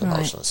 a mental,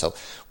 emotional. So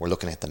we're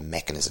looking at the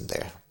mechanism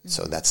there.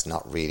 So that's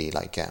not really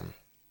like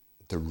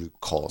the root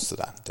cause to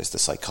that. There's the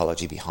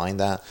psychology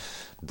behind that.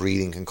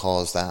 Breathing can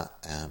cause that.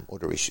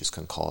 Other issues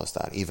can cause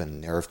that.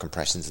 Even nerve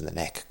compressions in the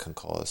neck can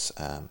cause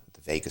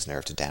the vagus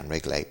nerve to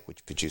downregulate,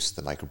 which produces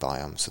the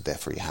microbiome. So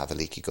therefore you have a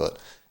leaky gut.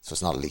 So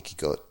it's not a leaky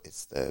gut,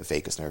 it's the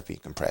vagus nerve being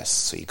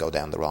compressed. So you go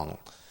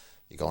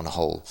on a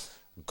whole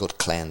gut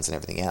cleanse and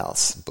everything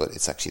else, but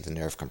it's actually the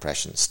nerve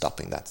compression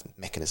stopping that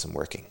mechanism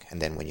working.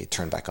 And then when you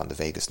turn back on the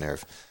vagus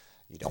nerve,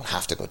 you don't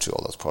have to go through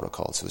all those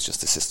protocols. It was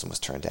just the system was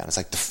turned down. It's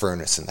like the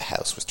furnace in the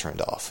house was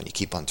turned off, and you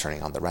keep on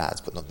turning on the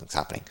rads, but nothing's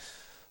happening.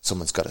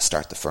 Someone's got to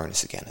start the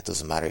furnace again. It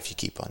doesn't matter if you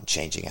keep on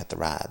changing out the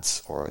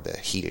rads or the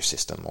heater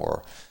system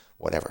or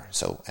whatever.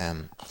 So,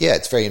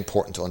 it's very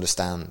important to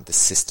understand the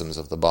systems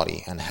of the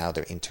body and how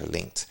they're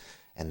interlinked.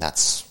 And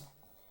that's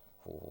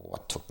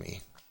what took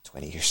me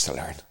 20 years to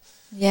learn.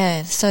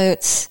 Yeah, so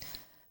it's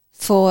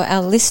for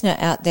our listener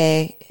out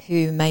there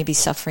who may be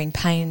suffering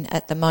pain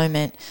at the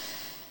moment.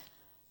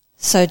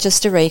 So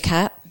just to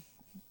recap,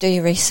 do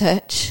your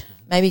research,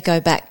 maybe go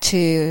back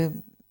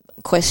to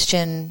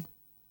question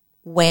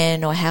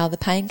when or how the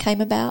pain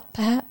came about,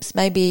 perhaps.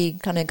 Maybe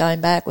kind of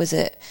going back, was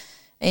it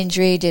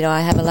injury? Did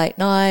I have a late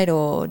night,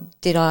 or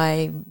did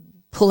I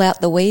pull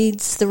out the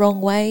weeds the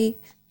wrong way?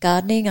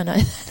 Gardening, I know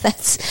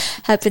that's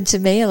happened to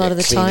me a lot of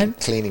the time.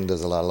 Cleaning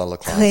does a lot of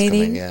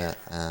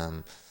clients come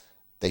in,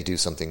 they do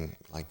something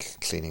like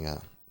cleaning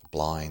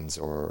blinds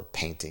or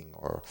painting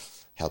or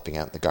helping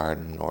out in the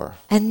garden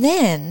And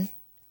then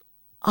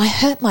I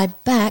hurt my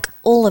back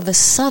all of a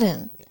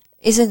sudden.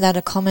 Isn't that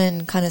a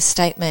common kind of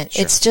statement?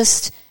 Sure.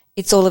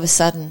 It's all of a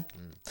sudden.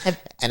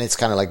 And it's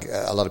kind of like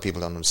a lot of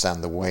people don't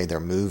understand the way they're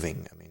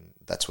moving. I mean,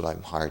 that's what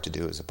I'm hired to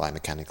do as a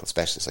biomechanical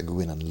specialist. I go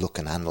in and look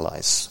and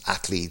analyze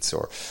athletes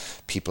or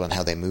people and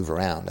how they move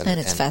around. And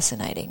it's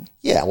fascinating.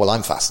 Yeah, well,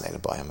 I'm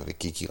fascinated by it. I'm a bit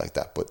geeky like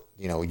that. But,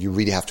 you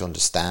really have to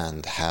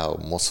understand how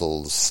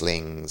muscles,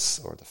 slings,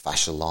 or the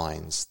fascial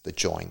lines, the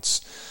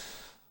joints,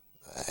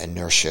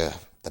 inertia,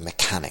 the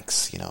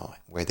mechanics,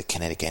 where the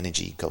kinetic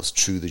energy goes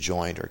through the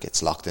joint or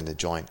gets locked in the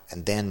joint.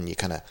 And then you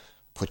kind of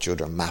put your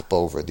other map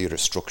over the other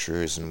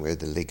structures and where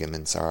the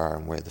ligaments are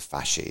and where the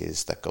fascia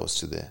is that goes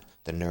to the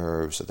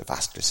nerves or the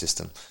vascular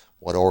system,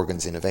 what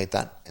organs innervate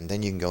that. And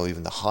then you can go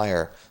even the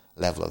higher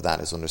level of that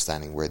is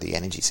understanding where the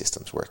energy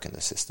systems work in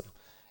the system.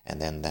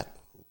 And then that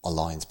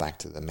aligns back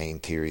to the main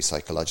theory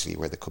psychologically,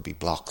 where there could be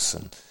blocks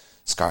and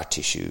scar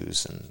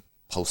tissues and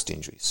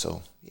post-injuries.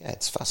 So,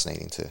 it's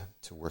fascinating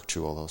to work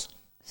through all those.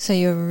 So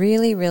you're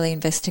really, really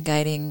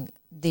investigating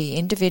the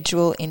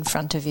individual in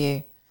front of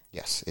you.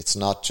 Yes, it's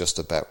not just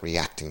about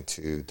reacting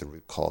to the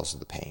root cause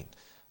of the pain.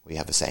 We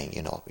have a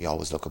saying, we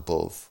always look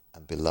above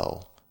and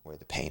below where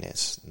the pain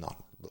is,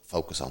 not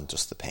focus on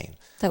just the pain.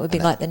 That would be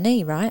like the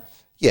knee, right?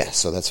 Yeah,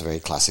 so that's a very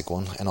classic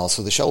one. And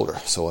also the shoulder.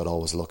 So I'd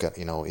always look at,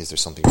 is there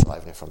something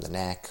driving it from the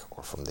neck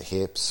or from the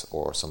hips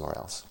or somewhere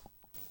else?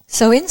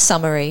 So in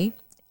summary,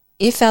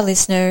 if our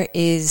listener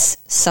is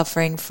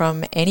suffering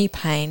from any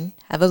pain,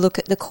 have a look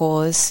at the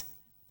cause,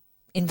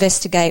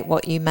 investigate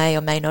what you may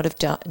or may not have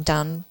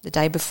done the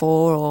day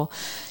before, or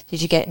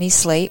did you get any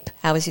sleep?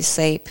 How was your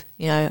sleep?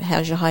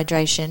 How's your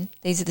hydration?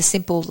 These are the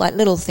simple,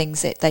 little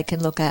things that they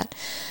can look at.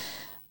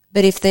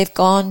 But if they've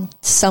gone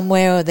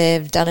somewhere or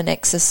they've done an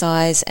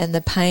exercise and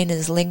the pain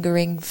is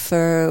lingering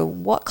for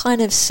what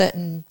kind of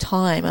certain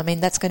time, I mean,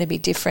 that's going to be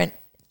different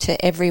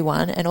to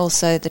everyone, and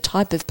also the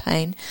type of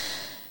pain,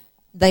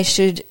 they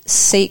should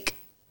seek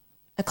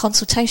a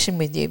consultation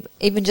with you,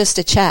 even just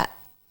a chat.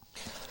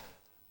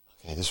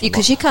 Okay,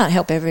 because you can't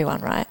help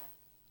everyone, right?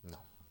 No,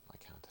 I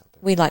can't help everyone.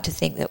 We like to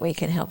think that we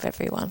can help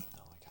everyone.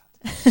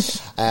 No,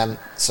 I can't.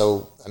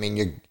 So, I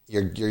mean,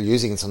 you're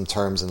using some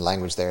terms and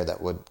language there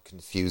that would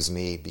confuse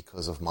me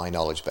because of my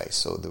knowledge base.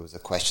 So there was a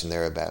question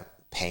there about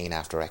pain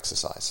after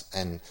exercise,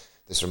 and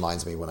this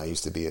reminds me when I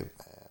used to be a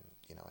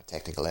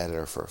technical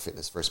editor for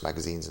Fitness First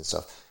magazines and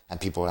stuff, and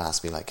people would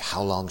ask me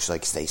how long should I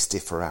stay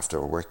stiffer after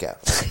a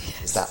workout?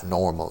 Is that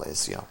normal?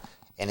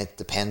 And it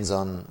depends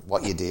on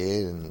what you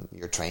did and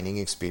your training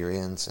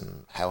experience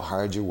and how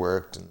hard you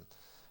worked and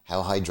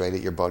how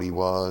hydrated your body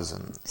was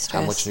and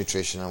how much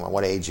nutrition and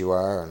what age you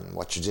are and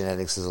what your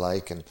genetics is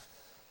like. And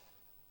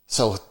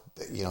so,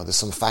 there's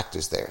some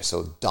factors there.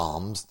 So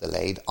DOMS,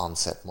 delayed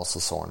onset muscle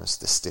soreness,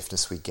 the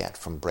stiffness we get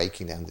from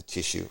breaking down the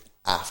tissue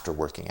after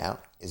working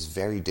out, is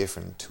very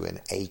different to an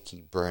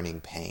achy,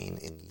 burning pain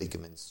in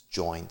ligaments,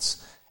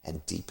 joints,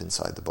 and deep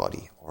inside the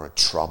body, or a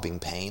throbbing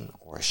pain,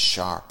 or a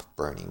sharp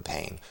burning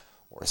pain,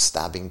 or a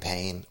stabbing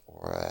pain,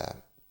 or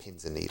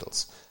pins and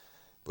needles.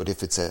 But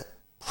if it's a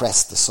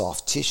press the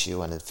soft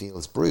tissue and it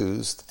feels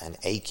bruised and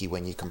achy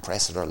when you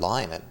compress it or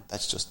line it,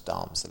 that's just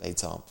DOMS, delayed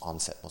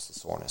onset muscle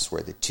soreness,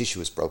 where the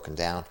tissue is broken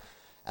down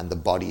and the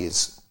body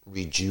is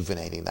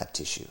rejuvenating that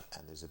tissue,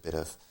 and there's a bit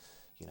of,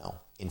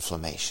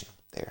 inflammation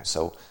there.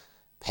 So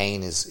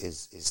pain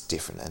is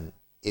different. And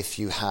if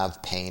you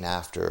have pain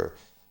after,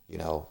 you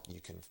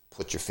can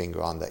put your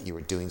finger on that you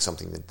were doing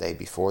something the day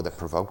before that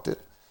provoked it.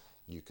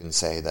 You can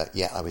say that,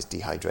 I was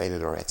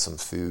dehydrated or ate some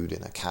food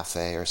in a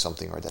cafe or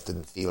something, or that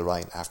didn't feel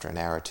right after an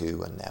hour or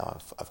two and now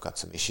I've got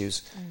some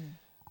issues.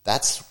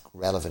 That's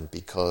relevant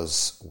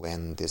because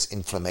when there's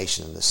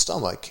inflammation in the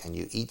stomach and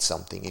you eat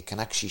something, it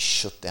can actually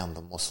shut down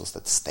the muscles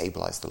that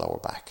stabilize the lower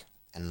back.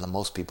 And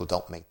most people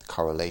don't make the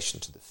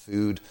correlation to the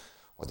food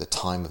or the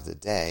time of the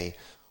day,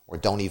 or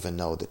don't even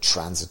know the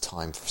transit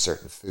time for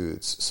certain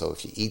foods. So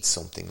if you eat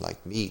something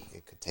like meat,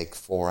 it could take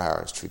 4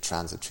 hours through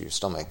transit through your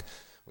stomach.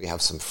 We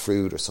have some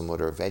fruit or some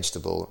other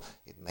vegetable,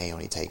 it may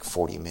only take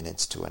 40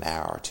 minutes to an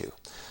hour or two.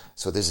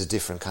 So there's a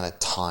different kind of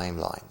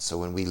timeline. So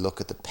when we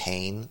look at the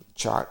pain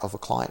chart of a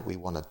client, we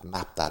want to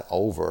map that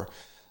over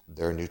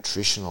their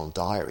nutritional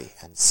diary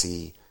and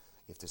see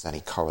if there's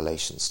any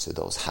correlations to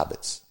those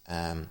habits.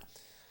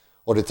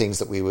 Other things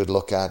that we would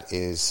look at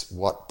is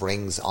what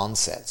brings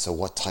onset. So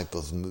what type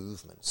of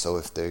movement. So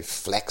if they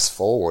flex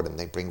forward and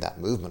they bring that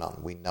movement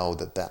on, we know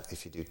that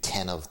if you do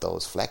 10 of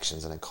those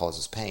flexions and it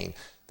causes pain,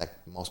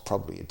 that most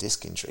probably a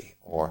disc injury,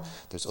 or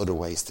there's other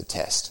ways to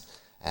test.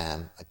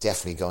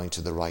 Definitely going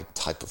to the right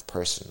type of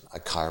person, a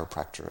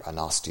chiropractor, an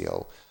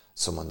osteo,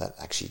 someone that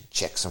actually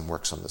checks and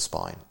works on the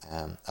spine.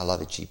 A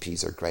lot of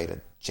GPs are great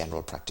at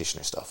general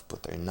practitioner stuff,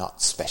 but they're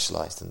not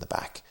specialised in the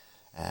back.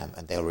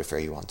 And they'll refer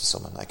you on to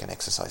someone like an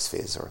exercise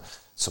phys or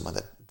someone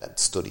that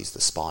studies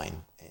the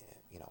spine,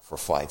 for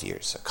 5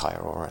 years, a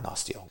chiro or an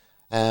osteo.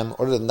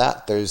 Other than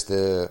that, there's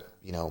the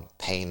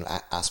pain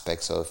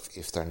aspects of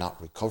if they're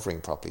not recovering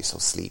properly, so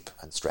sleep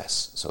and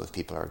stress. So if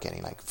people are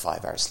getting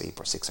 5 hours sleep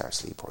or 6 hours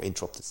sleep or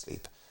interrupted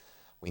sleep,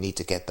 we need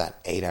to get that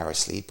 8 hours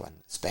sleep. And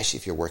especially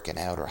if you're working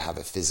out or have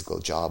a physical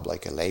job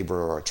like a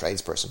labourer or a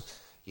tradesperson,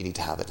 you need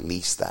to have at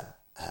least that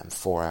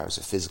 4 hours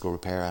of physical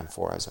repair and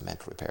 4 hours of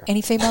mental repair.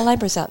 Any female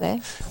labourers out there?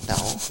 No,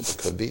 there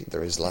could be.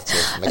 There is lots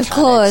of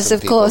mechanics.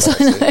 Of course.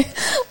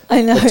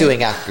 I know. But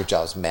doing active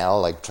jobs, Mel,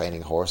 like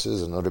training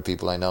horses, and other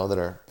people I know that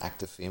are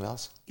active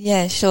females.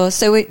 Yeah, sure.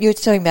 So you're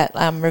talking about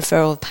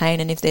referral of pain,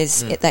 and if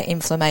there's that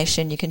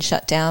inflammation, you can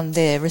shut down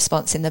the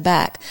response in the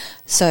back.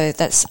 So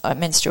that's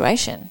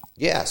menstruation.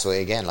 Yeah. So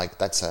again,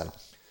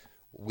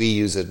 we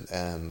use it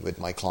with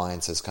my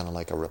clients as kind of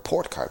like a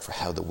report card for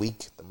how the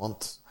week, the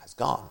month has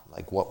gone.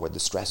 Like what were the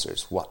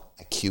stressors, what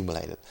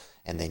accumulated,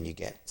 and then you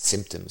get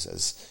symptoms.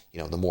 As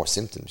the more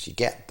symptoms you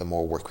get, the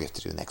more work we have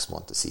to do next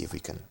month to see if we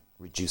can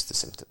reduce the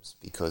symptoms,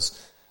 because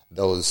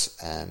those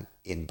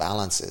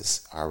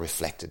imbalances are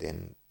reflected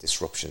in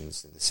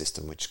disruptions in the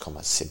system, which come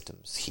as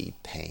symptoms: heat,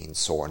 pain,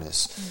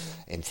 soreness,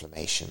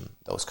 inflammation,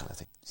 those kind of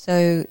things.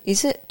 So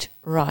is it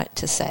right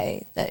to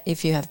say that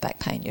if you have back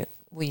pain,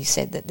 we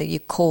said that your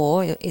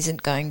core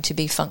isn't going to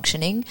be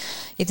functioning?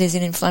 If there's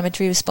an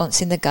inflammatory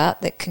response in the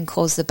gut that can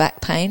cause the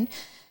back pain,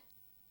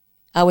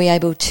 are we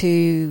able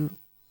to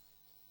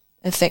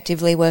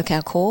effectively work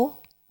our core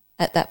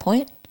at that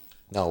point?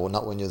 No,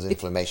 not when there's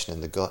inflammation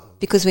in the gut.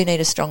 Because we need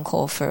a strong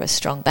core for a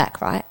strong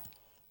back, right?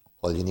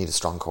 Well, you need a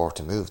strong core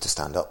to move, to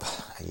stand up.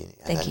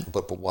 Thank you.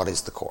 But what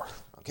is the core?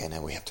 Okay,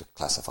 now we have to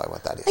classify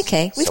what that is.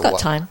 Okay, we've got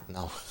time.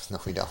 No,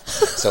 we don't.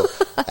 So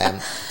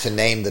to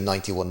name the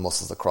 91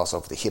 muscles that cross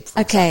over the hip, for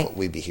example,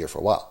 we'd be here for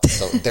a while.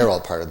 So they're all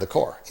part of the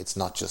core. It's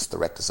not just the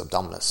rectus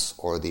abdominis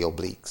or the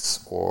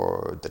obliques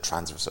or the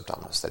transverse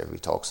abdominis that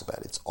everybody talks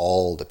about. It's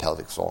all the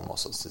pelvic floor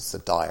muscles. It's the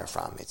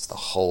diaphragm. It's the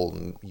whole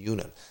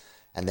unit.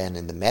 And then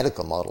in the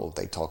medical model,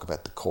 they talk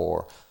about the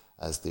core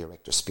as the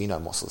erector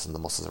sphenoid muscles and the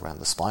muscles around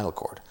the spinal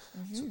cord.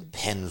 Mm-hmm. So it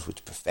depends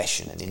which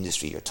profession and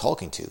industry you're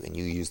talking to, and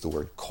you use the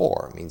word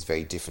core, it means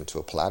very different to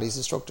a Pilates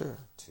instructor,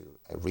 to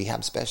a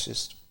rehab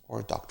specialist,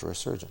 or a doctor or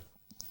surgeon.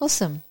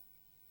 Awesome.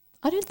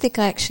 I don't think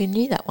I actually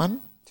knew that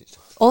one.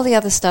 All the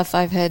other stuff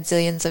I've heard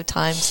zillions of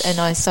times, and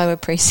I so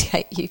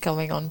appreciate you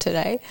coming on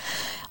today.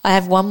 I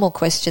have one more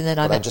question that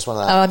I just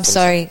want to... Oh, I'm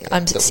sorry.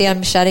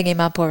 I'm shutting him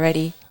up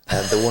already.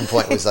 The one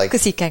point was like...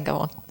 Because he can go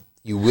on.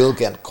 You will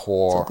get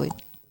core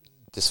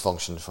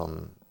dysfunction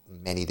from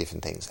many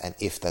different things, and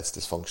if that's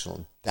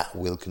dysfunctional, that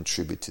will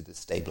contribute to the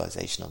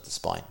stabilization of the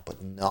spine,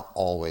 but not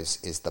always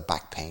is the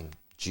back pain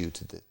due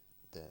to the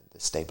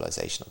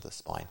stabilization of the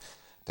spine.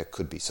 There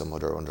could be some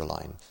other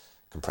underlying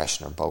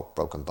compression or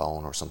broken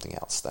bone or something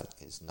else that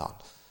is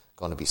not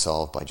going to be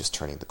solved by just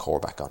turning the core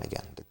back on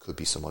again. There could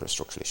be some other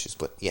structural issues,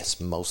 but yes,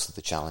 most of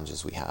the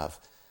challenges we have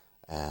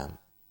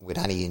with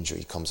any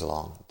injury comes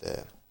along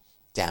the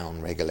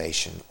down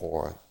regulation,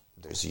 or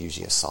there's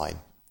usually a side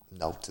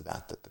note to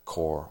that the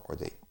core or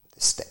the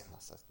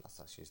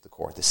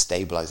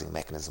stabilizing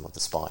mechanism of the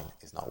spine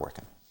is not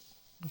working.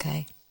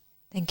 Okay,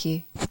 thank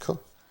you. Cool.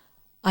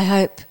 I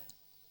hope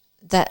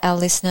that our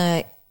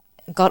listener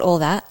got all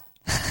that.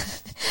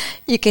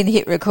 You can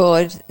hit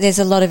record. There's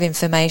a lot of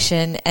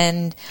information,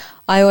 and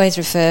I always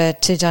refer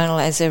to Donal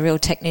as a real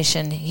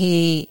technician.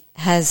 He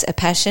has a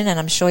passion, and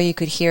I'm sure you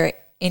could hear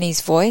it in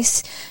his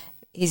voice.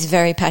 He's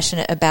very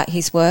passionate about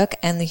his work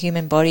and the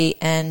human body,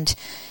 and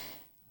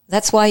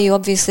that's why you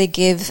obviously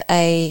give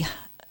a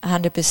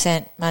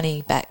 100%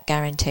 money back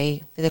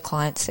guarantee for the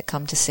clients that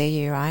come to see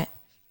you, right?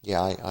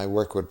 Yeah, I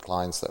work with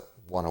clients that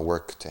want to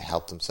work to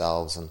help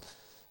themselves and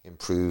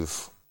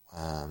improve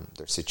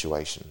their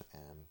situation.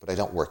 But I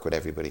don't work with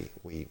everybody.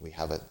 We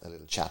have a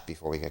little chat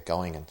before we get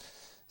going and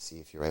see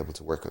if you're able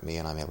to work with me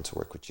and I'm able to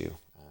work with you.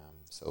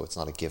 So it's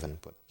not a given.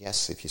 But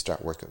yes, if you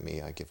start working with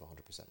me, I give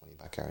 100% money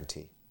back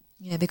guarantee.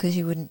 Yeah, because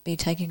you wouldn't be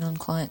taking on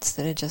clients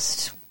that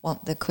just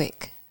want the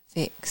quick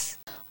fix.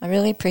 I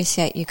really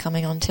appreciate you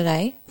coming on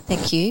today.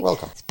 Thank you.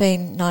 Welcome. It's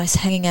been nice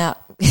hanging out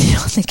with you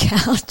on the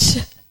couch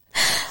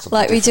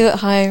like we do at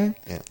home.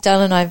 Yeah.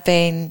 Donal and I have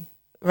been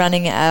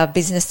running our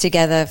business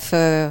together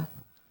for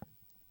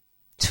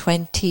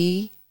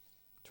 20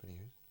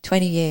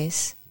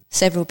 years.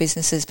 Several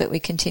businesses, but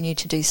we continue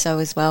to do so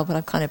as well. But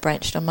I've kind of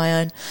branched on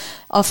my own,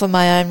 off on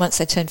my own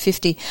once I turned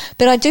 50.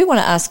 But I do want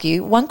to ask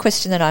you one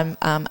question that I'm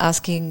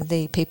asking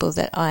the people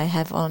that I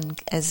have on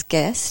as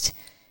guest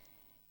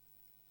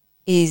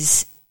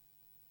is,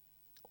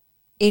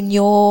 in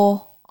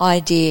your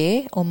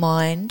idea or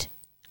mind,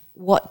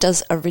 what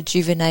does a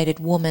rejuvenated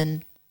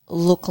woman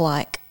look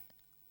like?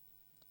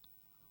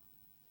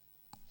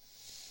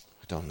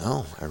 I don't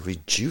know. A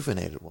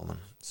rejuvenated woman.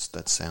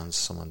 That sounds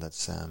someone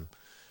that's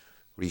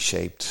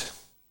reshaped,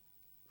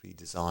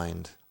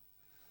 redesigned,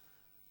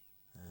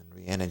 and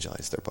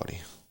re-energized their body.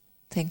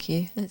 Thank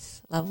you.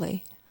 That's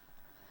lovely.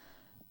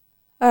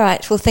 All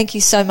right. Well, thank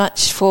you so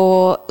much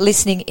for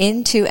listening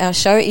in to our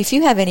show. If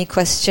you have any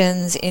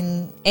questions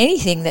in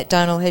anything that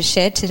Donal has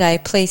shared today,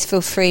 please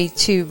feel free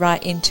to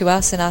write into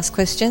us and ask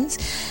questions.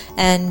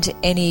 And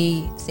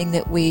anything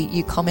that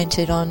you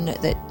commented on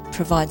that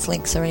provides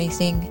links or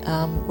anything,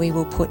 we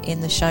will put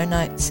in the show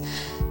notes.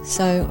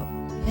 So,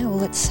 yeah, well,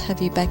 let's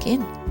have you back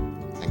in.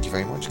 Thank you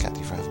very much,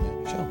 Kathy, for having me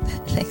on your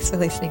show. Thanks for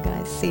listening,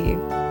 guys. See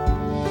you.